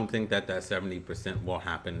 I don't think that 70% will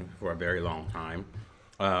happen for a very long time.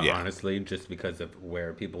 Honestly, just because of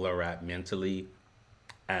where people are at mentally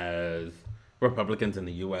as Republicans in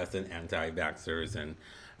the U.S. and anti-vaxxers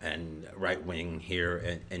and right-wing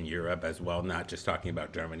here in Europe as well. Not just talking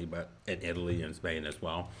about Germany, but in Italy and Spain as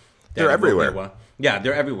well. They're everywhere. Yeah,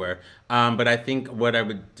 they're everywhere. But I think what I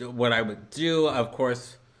would do, of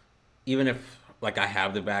course, even if like I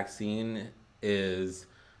have the vaccine, is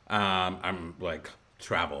I'm like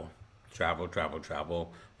travel,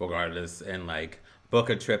 regardless, and like book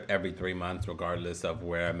a trip every 3 months, regardless of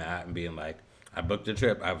where I'm at, and being like, I booked a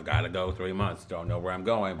trip, I've got to go 3 months. Don't know where I'm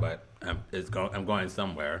going, but I'm going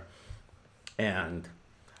somewhere, and.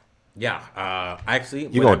 Yeah, actually,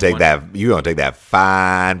 you gonna take that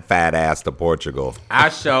fine fat ass to Portugal. I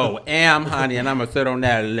sure am, honey, and I'm gonna sit on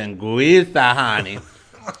that linguiça, honey.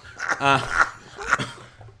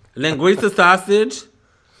 Linguiça sausage.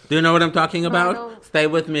 Do you know what I'm talking about? Stay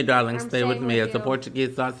with me, darling. Stay with me. It's a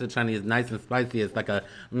Portuguese sausage, honey. It's nice and spicy. It's like a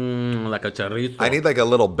chorizo. I need like a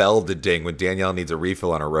little bell to ding when Danielle needs a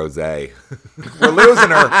refill on her rosé. We're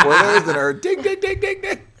losing her. Ding, ding, ding, ding,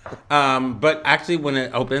 ding. But actually, when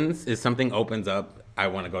it opens, if something opens up, I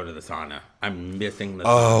want to go to the sauna. I'm missing the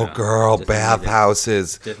sauna. Oh, girl,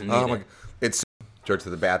 bathhouses. Oh my, it's George to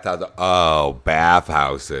the bathhouse. Oh,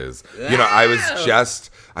 bathhouses. I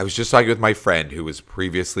was just talking with my friend who was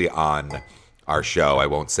previously on our show. I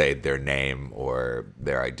won't say their name or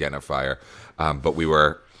their identifier, but we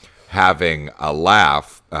were having a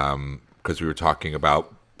laugh because we were talking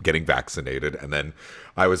about getting vaccinated, and then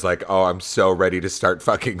I was like, oh, I'm so ready to start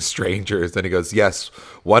fucking strangers. And he goes, yes,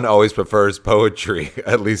 one always prefers poetry,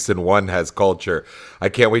 at least in one has culture. I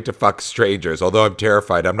can't wait to fuck strangers. Although I'm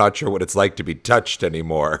terrified, I'm not sure what it's like to be touched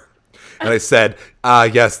anymore. And I said,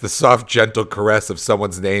 yes, the soft, gentle caress of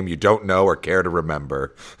someone's name you don't know or care to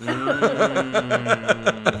remember. You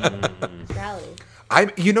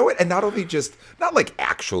know what? And not only not like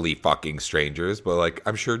actually fucking strangers, but like,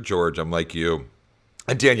 I'm sure, George, I'm like you.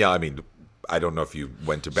 And Danielle, I mean, I don't know if you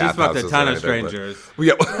went to bathhouses. She's fucked a ton of strangers.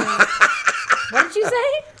 Yeah. What did you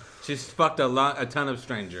say? She's fucked a ton of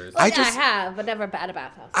strangers. Well, I have, but never at a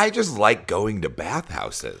bathhouse. I just like going to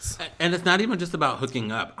bathhouses. And it's not even just about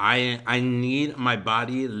hooking up. I need my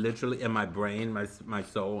body, literally, and my brain, my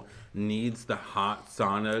soul needs the hot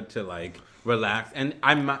sauna to like relax. And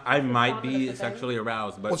I might be sexually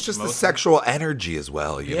aroused, but it's just the sexual energy as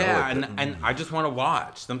well. You know? And I just want to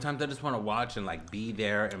watch. Sometimes I just want to watch and like be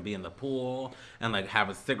there and be in the pool and like have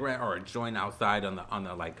a cigarette or a joint outside on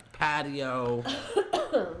the like patio.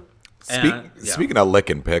 Speaking of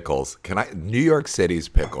licking pickles, New York City's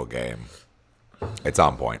pickle game? It's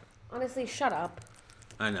on point. Honestly, shut up.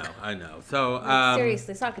 I know. So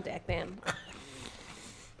seriously, suck a dick, man.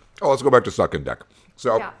 Oh, let's go back to sucking dick.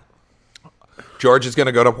 So George is going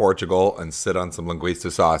to go to Portugal and sit on some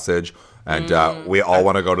linguiça sausage, and we all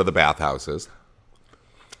want to go to the bathhouses.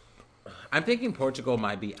 I'm thinking Portugal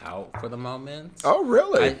might be out for the moment. Oh,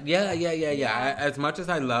 really? Yeah. As much as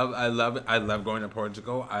I love going to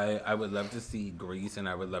Portugal, I would love to see Greece, and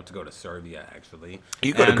I would love to go to Serbia, actually.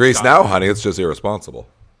 You go to Greece now, honey. It's just irresponsible.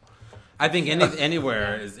 I think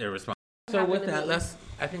anywhere is irresponsible. So with that,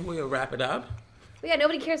 I think we'll wrap it up. Well, yeah,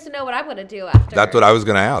 nobody cares to know what I'm going to do after. That's what I was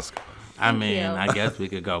going to ask. I mean, I guess we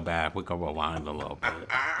could go back. We could rewind a little bit.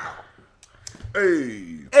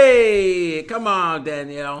 Hey, come on,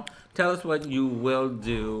 Danielle. Tell us what you will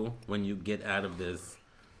do when you get out of this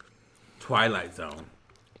Twilight Zone.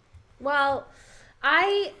 Well,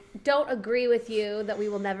 I don't agree with you that we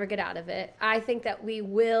will never get out of it. I think that we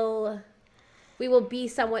will be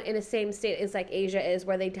somewhat in the same state as like Asia is,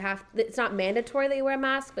 where it's not mandatory that you wear a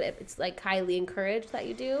mask, but it's like highly encouraged that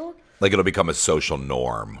you do. Like it'll become a social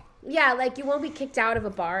norm. Yeah, like you won't be kicked out of a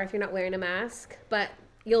bar if you're not wearing a mask, but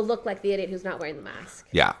you'll look like the idiot who's not wearing the mask.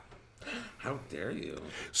 Yeah. How dare you?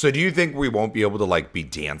 So do you think we won't be able to like be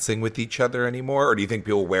dancing with each other anymore? Or do you think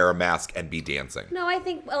people wear a mask and be dancing? No, I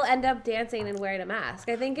think we'll end up dancing and wearing a mask.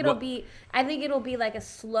 I think it'll be like a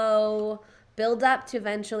slow build up to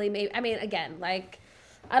eventually maybe, I mean, again, like,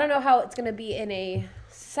 I don't know how it's going to be in a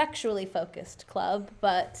sexually focused club,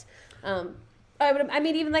 but, I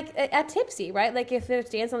mean, even like at Tipsy, right? Like if there's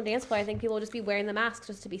dance on the dance floor, I think people will just be wearing the masks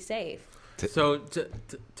just to be safe. So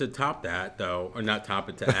to top that, though, or not top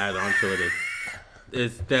it, to add on to it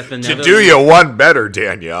is that the To do you one better,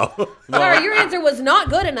 Danielle. Sorry, your answer was not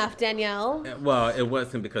good enough, Danielle. Well, it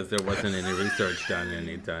wasn't because there wasn't any research done or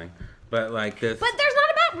anything. But like this. But there's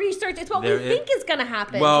not about research. It's what we think is going to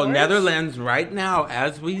happen. Well, George. Netherlands right now,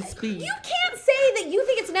 as we speak. You can't say that you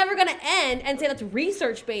think it's never going to end and say that's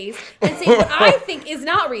research based and say what I think is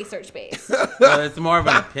not research based. Well, it's more of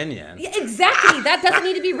an opinion. Yeah, exactly. That doesn't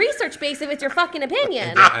need to be research based if it's your fucking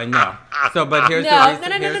opinion. I know. So, but here's No,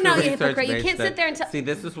 you hypocrite. You can't sit there and see,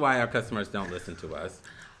 this is why our customers don't listen to us.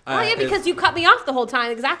 Oh, yeah, because you cut me off the whole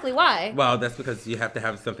time. Exactly why. Well, that's because you have to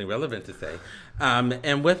have something relevant to say.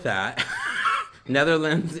 And with that,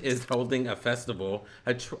 Netherlands is holding a festival,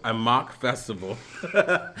 a mock festival.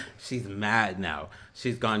 She's mad now.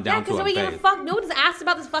 She's gone down to a base. No one's asked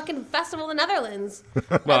about this fucking festival in the Netherlands.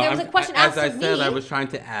 Well, there was a question asked as I said, me. I was trying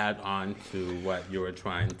to add on to what you were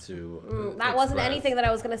trying to that wasn't anything that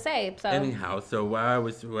I was going to say. So anyhow, so what I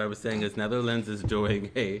was saying is Netherlands is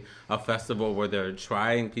doing a festival where they're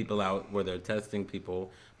trying people out, where they're testing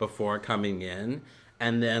people before coming in,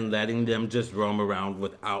 and then letting them just roam around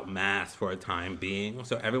without masks for a time being.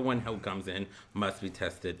 So everyone who comes in must be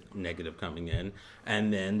tested negative coming in,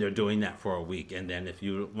 and then they're doing that for a week. And then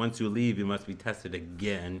once you leave, you must be tested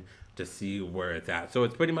again to see where it's at. So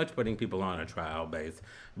it's pretty much putting people on a trial base.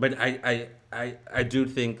 But I do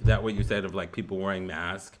think that what you said of like people wearing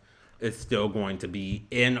masks is still going to be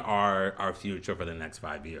in our future for the next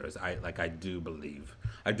 5 years. I do believe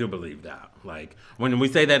that. Like when we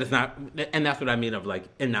say that it's not, and that's what I mean of like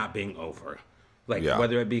it not being over. Like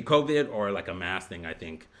whether it be COVID or like a mask thing, I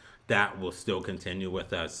think that will still continue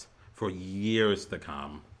with us for years to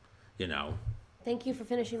come. You know. Thank you for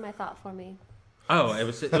finishing my thought for me. Oh, it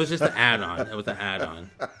was just an add-on. It was an add-on.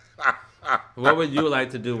 What would you like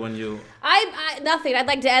to do when you? Nothing. I'd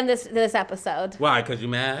like to end this episode. Why? Because you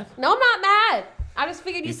mad? No, I'm not mad. I just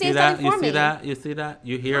figured you say something for me. You see that?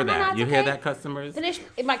 You hear that? You hear that, customers? Finish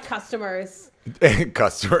my customers.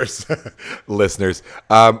 Customers, listeners.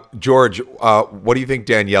 George, what do you think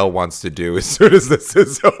Danielle wants to do as soon as this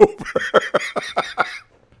is over?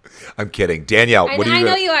 I'm kidding. Danielle, what do you... I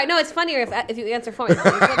know you are. No, it's funnier if you answer for me.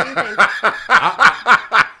 What do you think?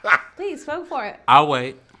 Please, go for it. I'll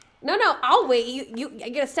wait. No, I'll wait. You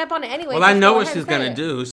get to step on it anyway. Well, I know what she's going to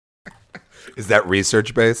do. Is that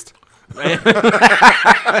research-based? I'll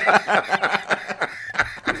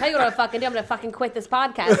tell you what I'm fucking do. I'm going to fucking quit this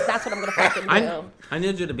podcast. That's what I'm going to fucking do. I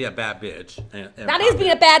need you to be a bad bitch. That is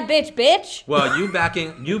being a bad bitch. Well, you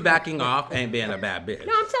backing off ain't being a bad bitch.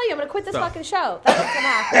 No, I'm telling you, I'm going to quit this fucking show. That's what's going to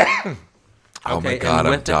happen. Oh my God,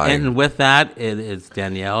 I'm dying. And with that, it is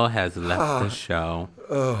Danielle has left the show.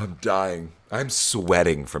 Oh, I'm dying. I'm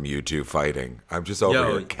sweating from you two fighting. I'm just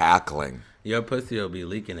over here cackling. Your pussy will be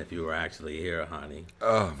leaking if you were actually here, honey.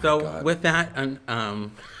 Oh, my God. With that,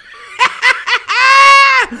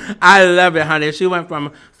 I love it, honey. She went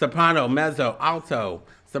from soprano, mezzo, alto,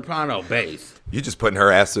 soprano, bass. You just putting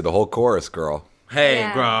her ass through the whole chorus, girl.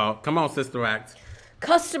 Hey, girl. Come on, Sister Act.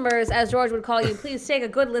 Customers, as George would call you, please take a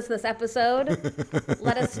good listen to this episode.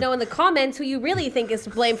 Let us know in the comments who you really think is to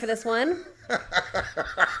blame for this one.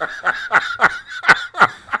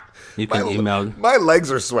 You can email. My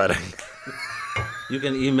legs are sweating. You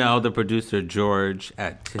can email the producer George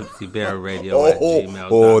at tipsybearradio@gmail.com.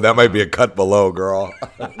 Oh, that might be a cut below, girl.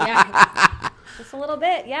 Yeah, just a little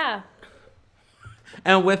bit, yeah.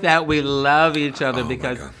 And with that, we love each other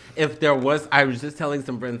because if there was, I was just telling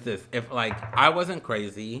some friends this, if like I wasn't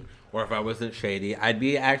crazy or if I wasn't shady, I'd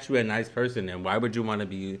be actually a nice person. And why would you want to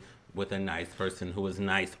be with a nice person who is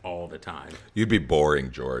nice all the time? You'd be boring,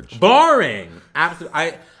 George. Boring.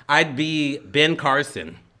 Absolutely. I'd be Ben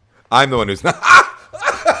Carson. I'm the one who's not.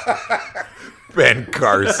 Ben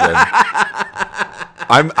Carson.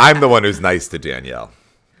 I'm the one who's nice to Danielle.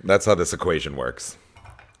 That's how this equation works.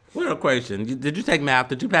 What equation? Did you take math?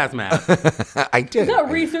 Did you pass math? I did. Is that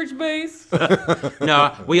research-based?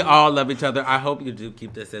 No, we all love each other. I hope you do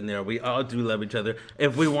keep this in there. We all do love each other.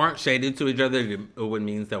 If we weren't shady to each other, it would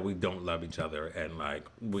mean that we don't love each other. And, like,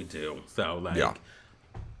 we do. So, like, yeah.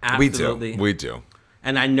 absolutely. We do.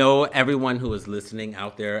 And I know everyone who is listening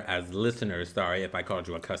out there as listeners, sorry if I called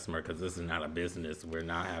you a customer because this is not a business we're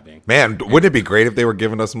not having. Man, wouldn't it be great if they were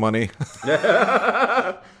giving us money?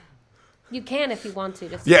 You can if you want to.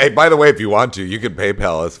 Just Yeah. Hey, by the way, if you want to, you can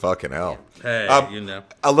PayPal us. Fucking hell. Hey, you know.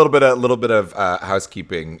 A little bit of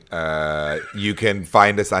housekeeping. You can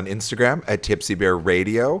find us on Instagram at Tipsy Bear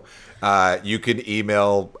Radio. You can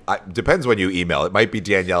email. Depends when you email. It might be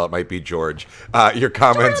Danielle. It might be George. Your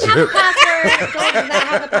comments. George does not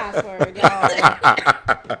have a password. Y'all.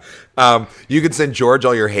 You can send George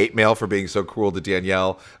all your hate mail for being so cruel to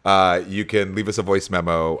Danielle. You can leave us a voice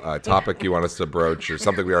memo, topic you want us to broach, or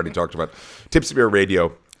something we already talked about.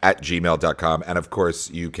 tipsybearradio@gmail.com. And of course,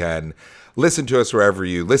 you can listen to us wherever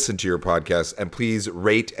you listen to your podcasts. And please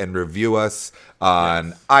rate and review us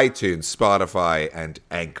on iTunes, Spotify, and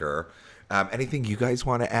Anchor. Anything you guys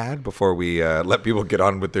want to add before we let people get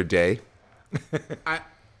on with their day?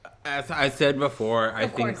 As I said before, I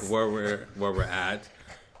think where we're at.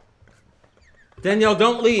 Danielle,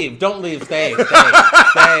 don't leave. Don't leave. Stay. Stay.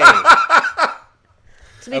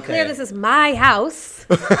 To be clear, this is my house.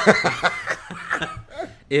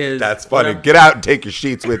 That's funny. Get out and take your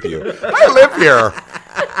sheets with you. I live here.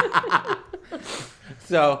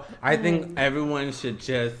 So I think everyone should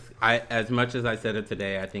just, as much as I said it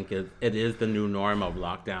today, I think it is the new norm of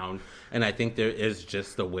lockdown. And I think there is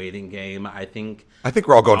just a waiting game. I think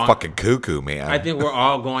we're all going fucking cuckoo, man. I think we're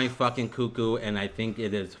all going fucking cuckoo. And I think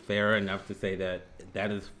it is fair enough to say that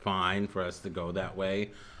is fine for us to go that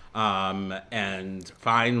way. And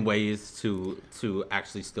find ways to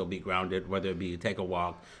actually still be grounded, whether it be take a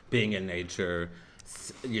walk, being in nature,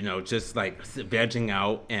 just like vegging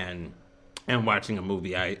out and watching a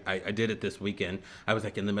movie. I did it this weekend. I was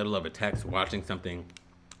like in the middle of a text watching something,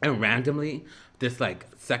 and randomly this like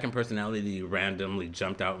second personality randomly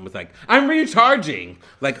jumped out and was like, "I'm recharging."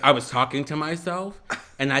 Like I was talking to myself,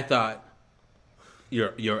 and I thought,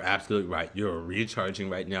 You're absolutely right. You're recharging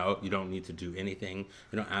right now. You don't need to do anything.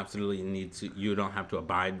 You don't have to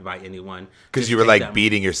abide by anyone. Because you were like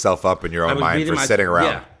beating yourself up in your own mind for sitting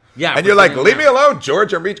around. Yeah. And you're like, leave me alone,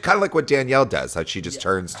 George. I'm kind of like what Danielle does. How she just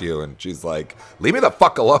turns to you and she's like, leave me the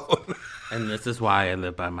fuck alone. And this is why I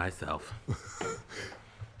live by myself.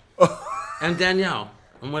 And Danielle,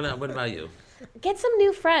 what about you? Get some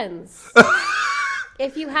new friends.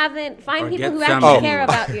 If you haven't, find people who actually care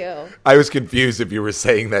about you. I was confused if you were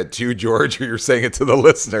saying that to George or you're saying it to the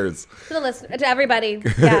listeners. To everybody.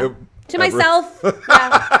 Yeah. To myself.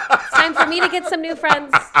 Yeah. It's time for me to get some new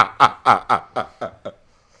friends.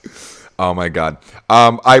 Oh my God.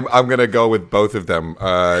 I'm gonna go with both of them.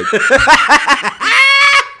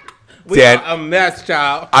 We are a mess,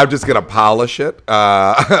 child. I'm just going to polish it.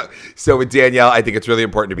 So with Danielle, I think it's really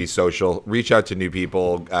important to be social. Reach out to new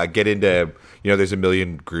people. Get into, there's a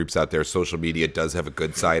million groups out there. Social media does have a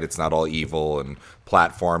good side. It's not all evil and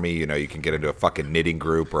platformy. You can get into a fucking knitting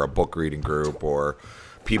group or a book reading group or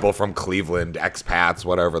people from Cleveland, expats,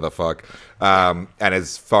 whatever the fuck. And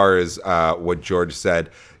as far as what George said,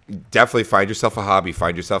 definitely find yourself a hobby.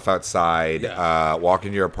 Find yourself outside. Yeah. Walk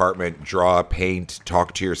in your apartment. Draw, paint.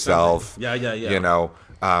 Talk to yourself. Yeah.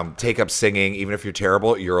 Take up singing. Even if you're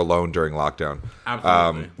terrible, you're alone during lockdown.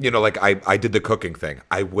 Absolutely. Like I did the cooking thing.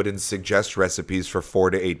 I wouldn't suggest recipes for 4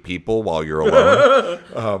 to 8 people while you're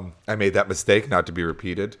alone. I made that mistake, not to be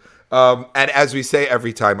repeated. And as we say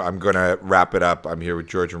every time, I'm going to wrap it up. I'm here with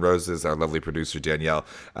George and Roses, our lovely producer, Danielle.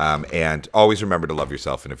 And always remember to love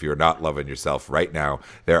yourself. And if you're not loving yourself right now,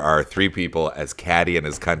 there are 3 people as catty and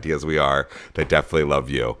as cunty as we are that definitely love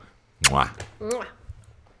you. Mwah. Mwah.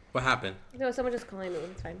 What happened? No, someone just calling me.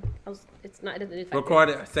 It's fine. It doesn't do Record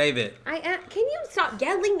it. Save it. Can you stop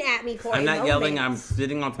yelling at me for I'm not yelling. I'm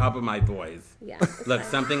sitting on top of my voice. Yeah. Look,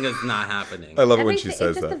 something is not happening. I love it when she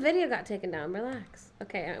says that. The video got taken down. Relax.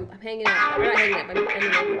 Okay, I'm hanging up. I'm not hanging up. I'm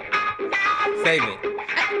hanging up. Save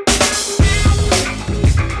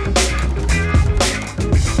it.